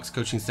Seahawks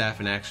coaching staff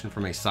in action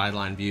from a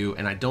sideline view,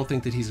 and I don't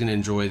think that he's going to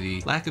enjoy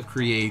the lack of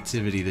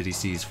creativity that he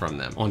sees from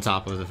them, on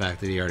top of the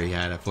fact that he already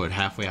had a foot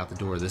halfway out the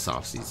door this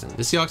offseason.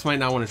 The Seahawks might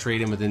not want to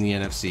trade him within the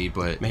NFC,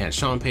 but man,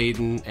 Sean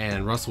Payton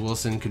and Russell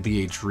Wilson could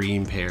be a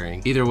dream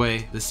pairing. Either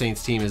way, the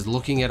Saints team is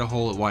looking at a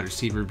hole at wide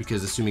receiver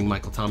because assuming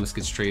Michael Thomas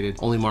gets traded,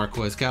 only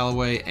Marquez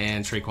Callaway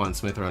and Traquan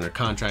Smith are under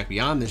contract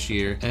beyond this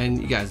year, and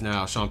you guys know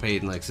how Sean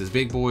Payton likes his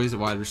big boys at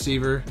wide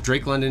receiver.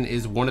 Drake London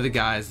is one of the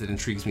guys that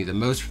intrigues me the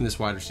most from this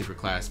wide receiver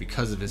class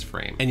because of his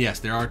frame. And yes,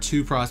 there are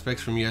 2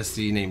 prospects from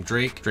USC named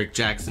Drake. Drake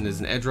Jackson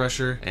is an edge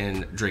rusher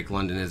and Drake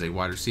London is a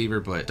wide receiver,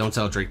 but don't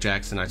tell Drake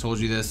Jackson I told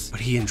you this, but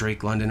he and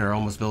Drake London are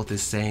almost built the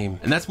same.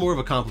 And that's more of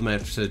a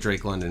compliment to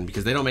Drake London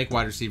because they don't make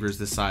wide receivers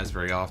this size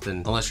very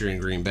often unless you're in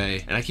Green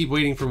Bay. And I keep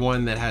waiting for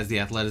one that has the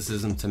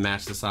athleticism to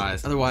match the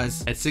size.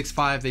 Otherwise, at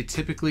 6'5", they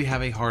typically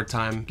have a hard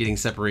time getting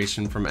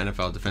separation from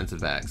NFL defensive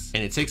backs.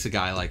 And it takes a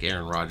guy like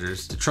Aaron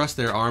Rodgers to trust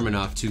their arm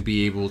enough to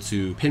be able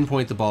to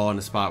pinpoint the ball in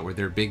a spot where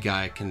their big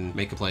guy can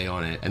make a play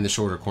on it and the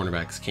shorter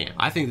cornerbacks can't.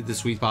 I think that the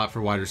sweet spot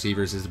for wide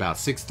receivers is about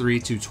 6'3",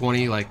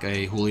 220, like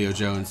a Julio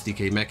Jones,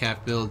 DK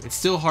Metcalf build. It's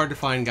still hard to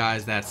find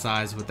guys that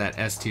size with that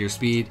S-tier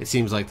speed. It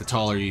seems like the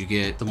taller you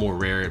get, the more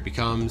rare it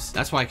becomes.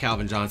 That's why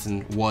Calvin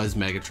Johnson was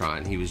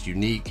Megatron. He was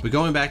unique. But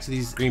going back to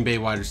these Green Bay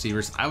wide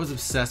receivers, I was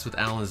obsessed with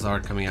Allen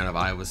Lazard coming out of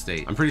Iowa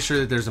State. I'm pretty sure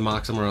that there's a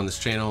mock somewhere on this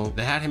channel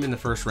that had him in the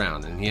first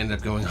round, and he ended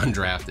up going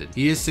undrafted.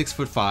 He is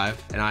 6'5",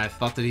 and I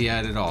thought that he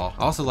had it all.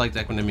 I also liked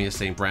Equanimeous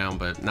St. Brown,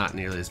 but not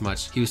nearly as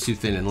much. He was too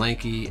thin and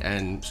lanky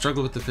and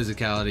struggled with the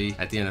physicality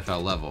at the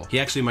NFL level. He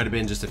actually might have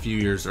been just a few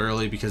years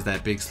early because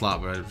that big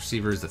slot wide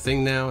receiver is the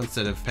thing now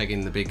instead of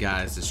pegging the big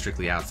guys as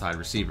strictly outside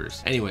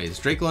receivers. Anyways,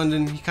 Drake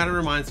London, he kind of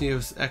reminds me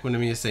of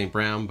Equanimeous St.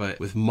 Brown, but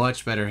with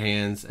much better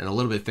hands and a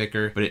little bit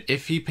thicker. But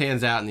if he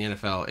pans out in the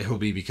NFL, it will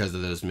be because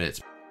of those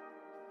mitts.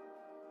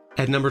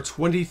 At number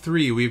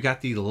 23, we've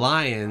got the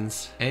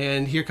Lions,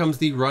 and here comes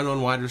the run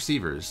on wide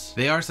receivers.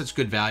 They are such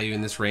good value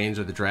in this range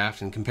of the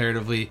draft, and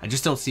comparatively, I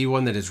just don't see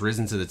one that has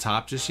risen to the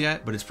top just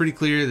yet, but it's pretty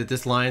clear that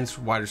this Lions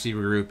wide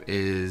receiver group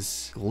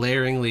is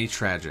glaringly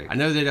tragic. I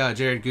know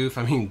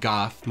that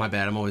Goff, my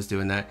bad, I'm always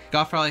doing that.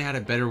 Goff probably had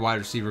a better wide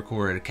receiver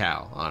core at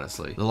Cal,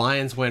 honestly. The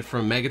Lions went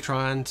from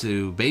Megatron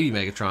to Baby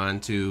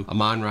Megatron to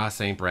Amon-Ra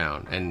St.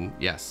 Brown, and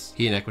yes,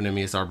 he and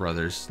Equanimeous are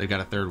brothers. They've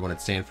got a third one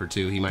at Stanford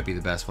too. He might be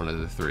the best one of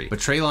the 3. But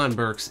Treylon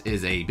Burks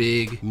is a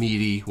big,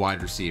 meaty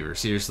wide receiver.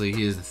 Seriously,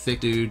 he is a thick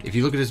dude. If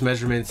you look at his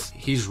measurements,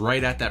 he's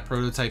right at that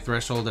prototype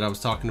threshold that I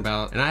was talking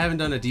about. And I haven't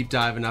done a deep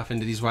dive enough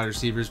into these wide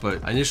receivers,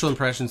 but initial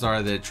impressions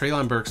are that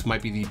Treylon Burks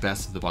might be the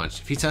best of the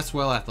bunch. If he tests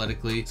well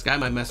athletically, this guy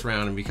might mess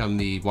around and become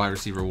the wide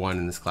receiver 1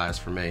 in this class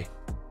for me.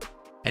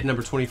 At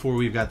number 24,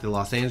 we've got the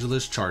Los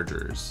Angeles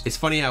Chargers. It's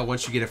funny how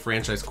once you get a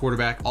franchise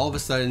quarterback, all of a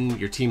sudden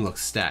your team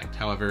looks stacked.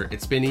 However,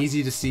 it's been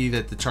easy to see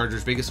that the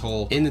Chargers' biggest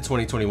hole in the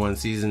 2021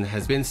 season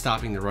has been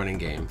stopping the running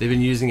game. They've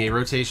been using a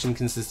rotation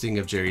consisting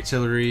of Jerry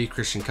Tillery,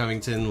 Christian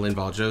Covington,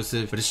 Linval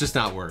Joseph, but it's just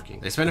not working.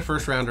 They spent a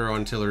first rounder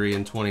on Tillery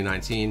in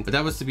 2019, but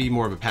that was to be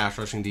more of a pass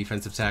rushing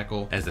defensive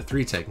tackle as a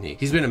 3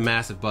 technique. He's been a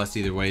massive bust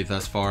either way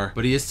thus far,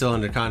 but he is still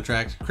under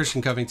contract.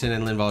 Christian Covington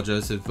and Linval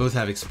Joseph both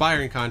have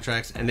expiring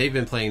contracts, and they've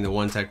been playing the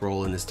 1 tech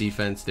role in this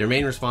defense. Their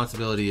main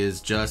responsibility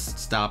is just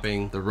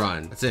stopping the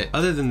run. That's it.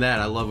 Other than that,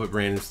 I love what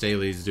Brandon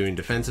Staley is doing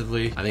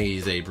defensively. I think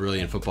he's a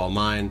brilliant football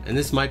mind, and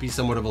this might be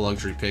somewhat of a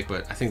luxury pick,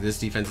 but I think this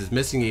defense is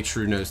missing a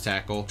true nose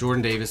tackle.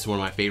 Jordan Davis is one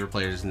of my favorite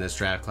players in this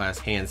draft class,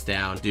 hands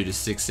down, due to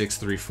 6'6",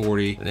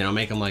 340, and they don't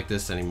make him like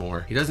this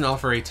anymore. He doesn't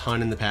offer a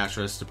ton in the pass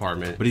rush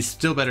department, but he's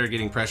still better at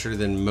getting pressure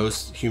than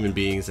most human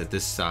beings at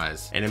this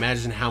size. And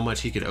imagine how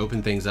much he could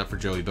open things up for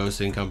Joey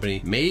Bosa and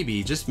company.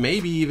 Maybe, just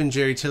maybe even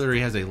Jerry Tillery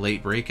has a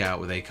late breakout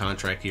with a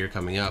contract year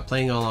coming up,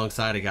 playing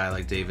alongside a guy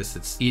like Davis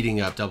that's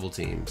eating up double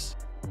teams.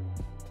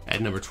 At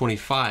number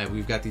 25,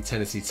 we've got the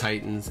Tennessee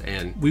Titans,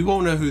 and we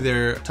won't know who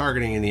they're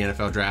targeting in the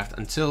NFL draft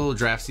until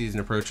draft season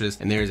approaches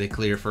and there is a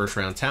clear first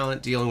round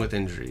talent dealing with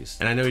injuries.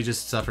 And I know he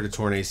just suffered a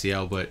torn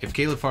ACL, but if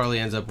Caleb Farley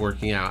ends up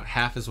working out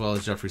half as well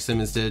as Jeffrey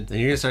Simmons did, then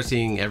you're gonna start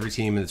seeing every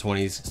team in the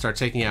 20s start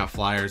taking out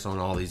flyers on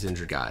all these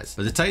injured guys.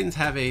 But the Titans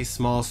have a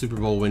small Super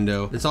Bowl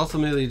window that's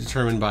ultimately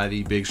determined by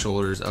the big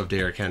shoulders of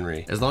Derrick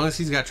Henry. As long as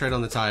he's got tread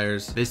on the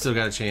tires, they still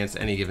got a chance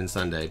any given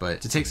Sunday. But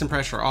to take some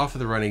pressure off of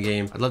the running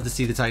game, I'd love to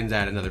see the Titans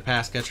add another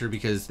pass catcher,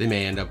 because they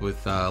may end up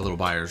with a little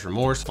buyer's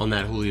remorse on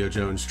that Julio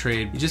Jones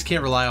trade. You just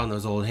can't rely on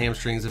those old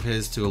hamstrings of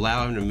his to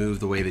allow him to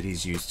move the way that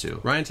he's used to.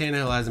 Ryan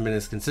Tannehill hasn't been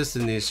as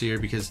consistent this year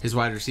because his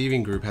wide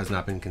receiving group has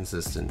not been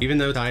consistent. Even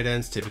though tight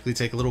ends typically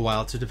take a little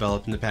while to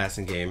develop in the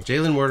passing game,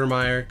 Jalen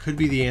Werdermeyer could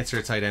be the answer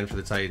at tight end for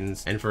the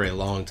Titans, and for a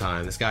long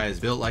time. This guy is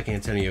built like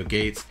Antonio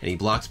Gates, and he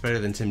blocks better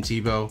than Tim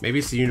Tebow. Maybe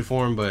it's the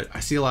uniform, but I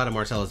see a lot of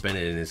Martellus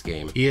Bennett in his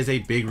game. He is a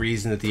big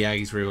reason that the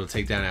Aggies were able to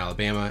take down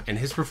Alabama, and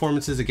his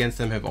performances against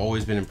them have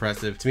always been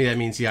impressive. To me, that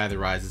means he either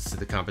rises to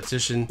the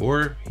competition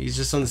or he's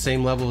just on the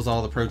same level as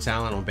all the pro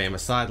talent on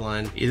Bama's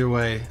sideline. Either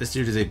way, this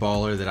dude is a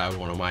baller that I would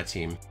want on my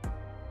team.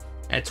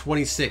 At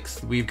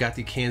 26th, we've got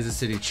the Kansas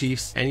City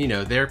Chiefs, and you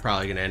know, they're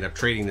probably going to end up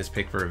trading this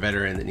pick for a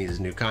veteran that needs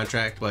a new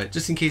contract, but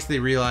just in case they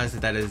realize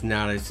that that is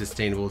not a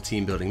sustainable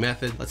team building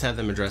method, let's have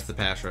them address the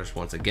pass rush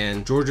once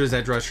again. Georgia's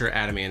edge rusher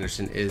Adam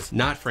Anderson is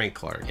not Frank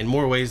Clark in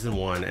more ways than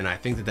one, and I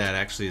think that that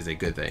actually is a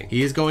good thing.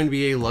 He is going to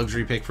be a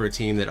luxury pick for a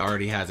team that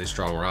already has a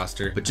strong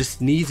roster, but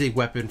just needs a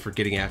weapon for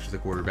getting after the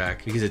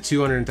quarterback, because at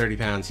 230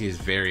 pounds, he is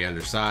very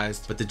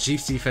undersized. But the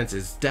Chiefs defense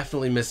is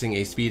definitely missing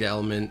a speed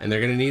element, and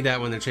they're going to need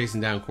that when they're chasing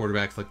down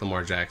quarterbacks like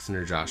Lamar Jackson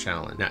or Josh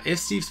Allen. Now, if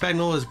Steve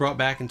Spagnuolo is brought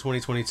back in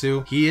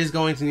 2022, he is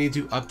going to need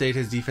to update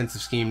his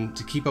defensive scheme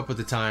to keep up with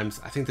the times.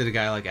 I think that a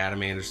guy like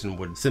Adam Anderson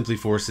would simply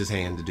force his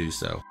hand to do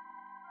so.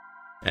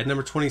 At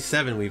number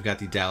 27, we've got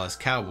the Dallas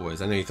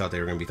Cowboys. I know you thought they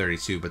were going to be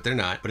 32, but they're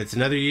not. But it's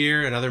another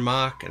year, another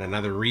mock, and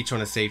another reach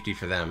on a safety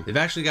for them. They've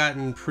actually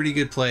gotten pretty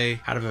good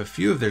play out of a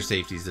few of their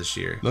safeties this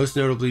year. Most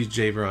notably,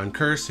 Javon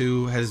Curse,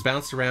 who has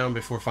bounced around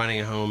before finding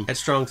a home at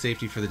strong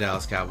safety for the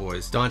Dallas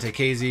Cowboys. Dante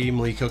Casey,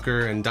 Malik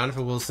Hooker, and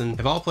Donovan Wilson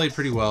have all played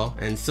pretty well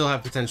and still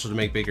have potential to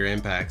make bigger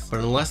impacts. But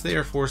unless they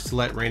are forced to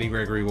let Randy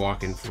Gregory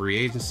walk in free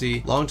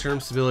agency, long-term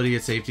stability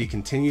at safety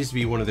continues to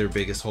be one of their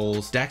biggest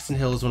holes. Daxton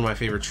Hill is one of my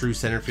favorite true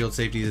center field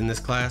safeties in this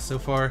class so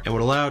far, and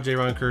would allow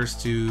Javon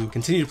Curse to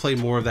continue to play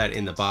more of that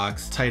in the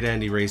box, tight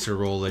end eraser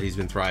role that he's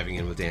been thriving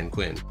in with Dan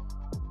Quinn.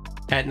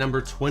 At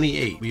number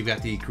 28, we've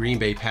got the Green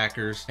Bay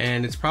Packers,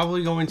 and it's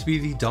probably going to be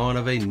the dawn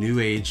of a new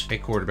age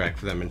at quarterback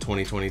for them in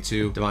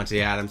 2022.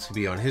 Devontae Adams could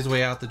be on his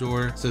way out the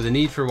door, so the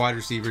need for wide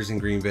receivers in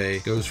Green Bay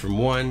goes from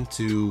 1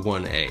 to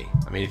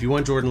 1A. I mean, if you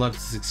want Jordan Love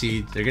to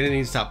succeed, they're going to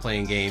need to stop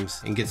playing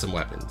games and get some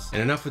weapons.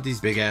 And enough with these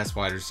big-ass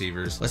wide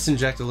receivers. Let's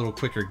inject a little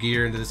quicker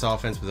gear into this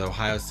offense with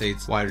Ohio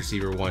State's wide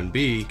receiver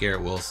 1B,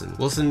 Garrett Wilson.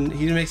 Wilson,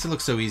 he makes it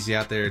look so easy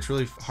out there. It's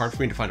really hard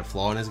for me to find a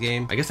flaw in his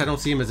game. I guess I don't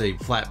see him as a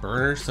flat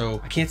burner, so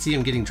I can't see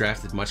him getting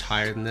drafted much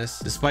higher than this,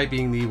 despite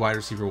being the wide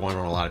receiver 1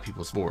 on a lot of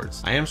people's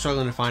boards. I am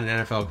struggling to find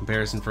an NFL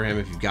comparison for him.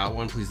 If you've got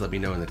one, please let me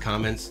know in the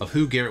comments of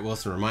who Garrett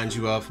Wilson reminds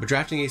you of. But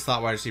drafting a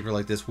slot wide receiver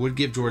like this would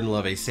give Jordan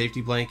Love a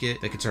safety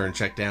blanket that could turn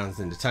checkdowns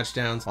into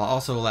touchdowns, while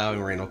also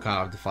allowing Randall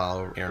Cobb to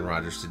follow Aaron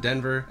Rodgers to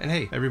Denver, and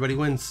hey, everybody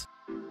wins.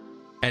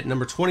 At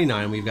number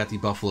 29, we've got the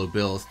Buffalo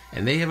Bills,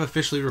 and they have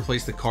officially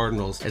replaced the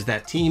Cardinals as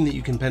that team that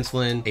you can pencil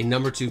in a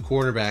number 2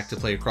 quarterback to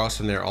play across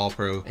from their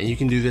All-Pro, and you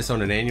can do this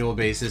on an annual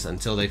basis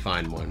until they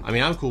find one. I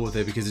mean, I'm cool with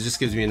it because it just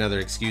gives me another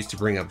excuse to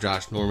bring up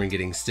Josh Norman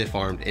getting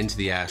stiff-armed into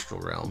the astral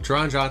realm.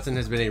 Teron Johnson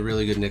has been a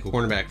really good nickel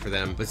cornerback for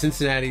them, but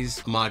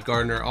Cincinnati's Ahmad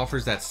Gardner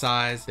offers that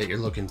size that you're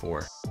looking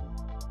for.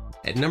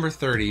 At number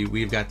 30,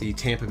 we've got the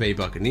Tampa Bay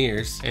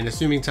Buccaneers, and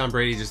assuming Tom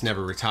Brady just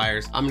never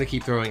retires, I'm going to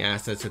keep throwing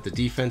assets at the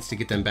defense to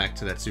get them back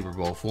to that Super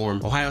Bowl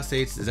form. Ohio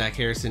State's Zach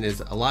Harrison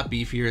is a lot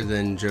beefier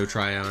than Joe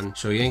Tryon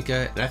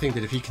Shoyinka, and I think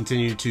that if he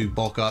continued to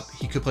bulk up,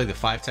 he could play the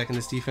 5 tech in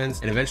this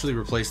defense and eventually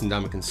replace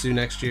Ndamukong Suh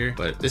next year,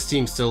 but this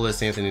team still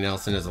lists Anthony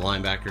Nelson as a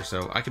linebacker,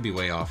 so I could be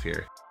way off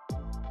here.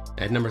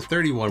 At number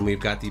 31, we've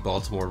got the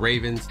Baltimore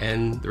Ravens,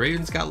 and the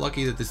Ravens got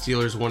lucky that the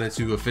Steelers wanted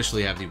to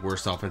officially have the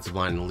worst offensive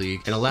line in the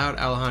league and allowed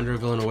Alejandro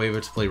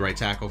Villanueva to play right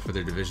tackle for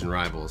their division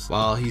rivals.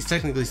 While he's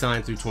technically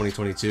signed through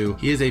 2022,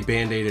 he is a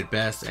band-aid at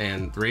best,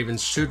 and the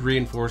Ravens should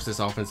reinforce this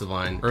offensive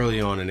line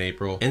early on in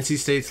April. NC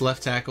State's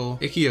left tackle,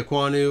 Ike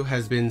Ekwonu,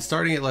 has been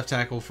starting at left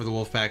tackle for the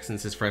Wolfpack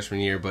since his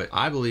freshman year, but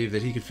I believe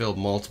that he could fill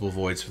multiple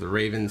voids for the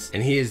Ravens,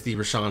 and he is the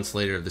Rashawn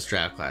Slater of this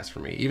draft class for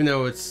me, even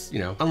though it's,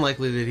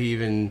 unlikely that he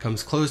even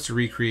comes close to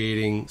recreating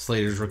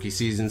Slater's rookie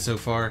season so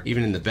far.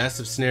 Even in the best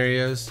of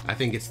scenarios, I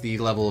think it's the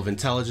level of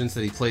intelligence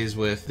that he plays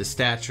with, the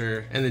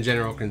stature, and the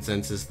general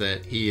consensus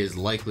that he is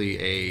likely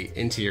a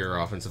interior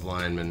offensive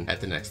lineman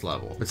at the next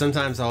level. But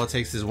sometimes all it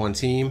takes is one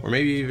team, or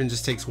maybe even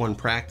just takes one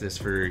practice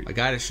for a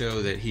guy to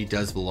show that he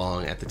does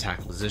belong at the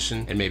tackle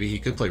position, and maybe he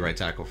could play right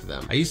tackle for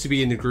them. I used to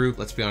be in the group,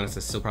 let's be honest,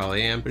 I still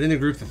probably am, but in the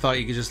group that thought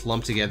you could just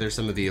lump together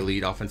some of the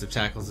elite offensive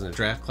tackles in a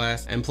draft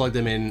class and plug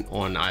them in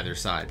on either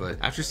side. But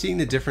after seeing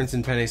the difference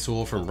in Penei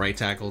Sewell from right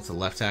tackle tackle to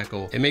left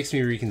tackle, it makes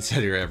me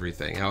reconsider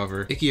everything.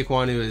 However, Ike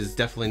Ekwonu is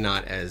definitely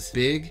not as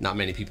big. Not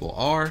many people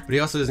are, but he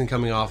also isn't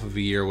coming off of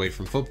a year away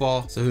from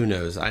football, so who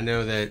knows? I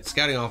know that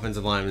scouting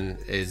offensive linemen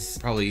is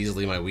probably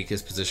easily my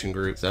weakest position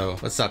group, so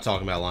let's stop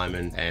talking about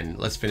linemen and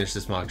let's finish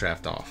this mock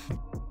draft off.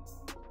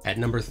 At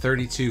number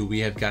 32, we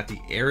have got the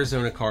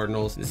Arizona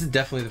Cardinals. This is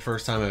definitely the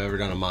first time I've ever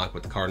done a mock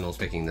with the Cardinals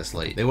picking this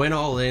late. They went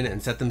all in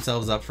and set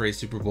themselves up for a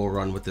Super Bowl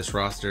run with this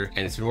roster,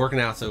 and it's been working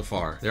out so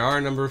far. There are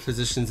a number of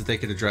positions that they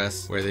could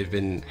address where they've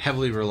been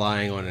heavily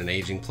relying on an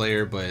aging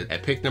player, but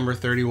at pick number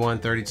 31,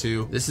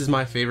 32, this is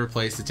my favorite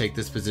place to take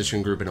this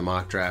position group in a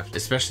mock draft,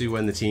 especially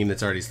when the team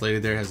that's already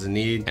slated there has a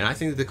need, and I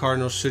think that the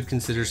Cardinals should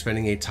consider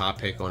spending a top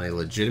pick on a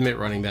legitimate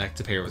running back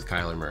to pair with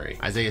Kyler Murray.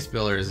 Isaiah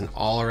Spiller is an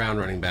all-around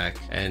running back,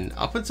 and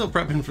up until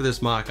prepping for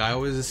this mock, I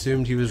always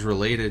assumed he was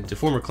related to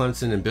former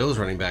Clemson and Bills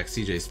running back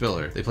CJ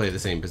Spiller. They play the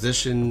same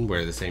position,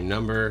 wear the same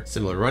number,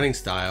 similar running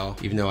style,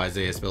 even though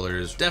Isaiah Spiller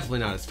is definitely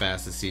not as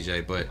fast as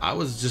CJ, but I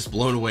was just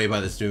blown away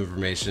by this new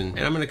information, and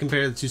I'm going to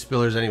compare the two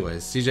Spillers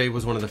anyways. CJ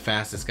was one of the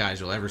fastest guys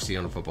you'll ever see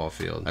on a football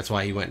field. That's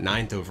why he went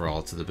 9th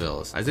overall to the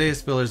Bills. Isaiah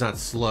Spiller's not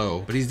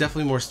slow, but he's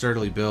definitely more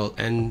sturdily built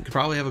and could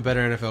probably have a better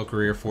NFL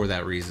career for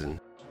that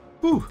reason.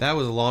 Whew, that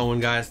was a long one,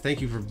 guys.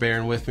 Thank you for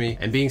bearing with me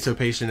and being so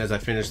patient as I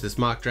finished this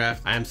mock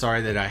draft. I am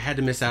sorry that I had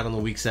to miss out on the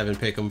week 7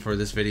 pick'em for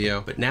this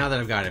video, but now that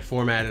I've got it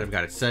formatted, I've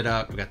got it set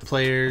up, I've got the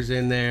players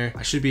in there,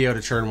 I should be able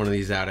to churn one of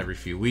these out every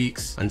few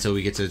weeks until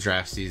we get to the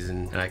draft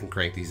season, and I can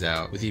crank these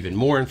out with even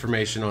more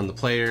information on the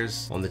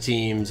players, on the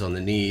teams, on the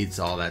needs,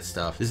 all that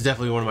stuff. This is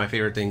definitely one of my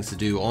favorite things to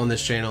do on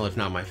this channel, if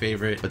not my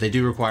favorite, but they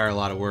do require a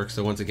lot of work.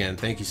 So once again,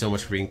 thank you so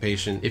much for being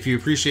patient. If you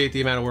appreciate the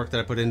amount of work that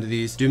I put into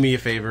these, do me a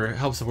favor,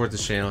 help support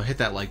this channel, hit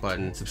that like button,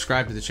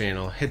 subscribe to the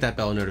channel, hit that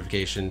bell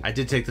notification. I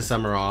did take the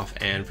summer off,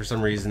 and for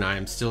some reason I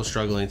am still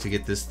struggling to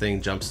get this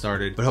thing jump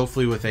started, but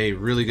hopefully with a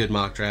really good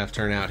mock draft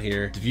turnout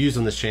here, the views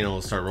on this channel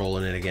will start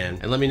rolling in again.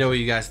 And let me know what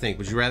you guys think.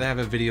 Would you rather have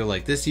a video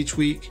like this each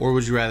week, or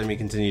would you rather me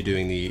continue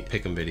doing the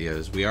pick'em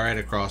videos? We are at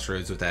a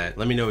crossroads with that.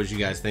 Let me know what you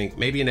guys think.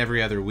 Maybe an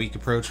every other week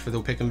approach for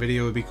the pick'em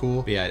video would be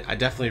cool. But yeah, I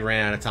definitely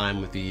ran out of time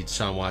with the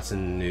Deshaun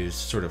Watson news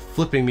sort of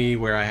flipping me,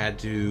 where I had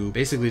to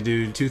basically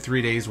do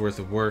 2-3 days worth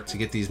of work to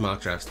get these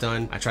mock drafts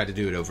done. I tried to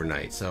do it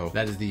overnight, so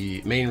that is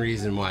the main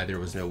reason why there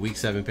was no week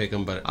 7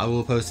 pick'em, but I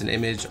will post an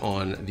image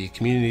on the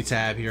community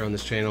tab here on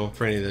this channel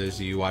for any of those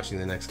of you watching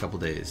the next couple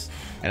days.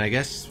 And I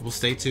guess we'll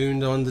stay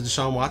tuned on the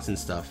Deshaun Watson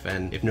stuff,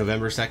 and if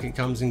November 2nd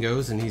comes and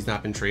goes and he's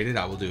not been traded,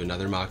 I will do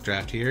another mock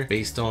draft here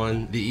based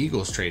on the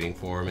Eagles trading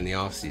for him in the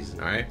offseason.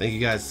 All right, thank you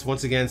guys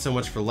once again so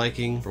much for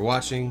liking, for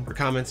watching, for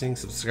commenting,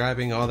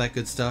 subscribing, all that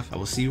good stuff. I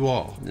will see you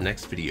all in the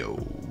next video.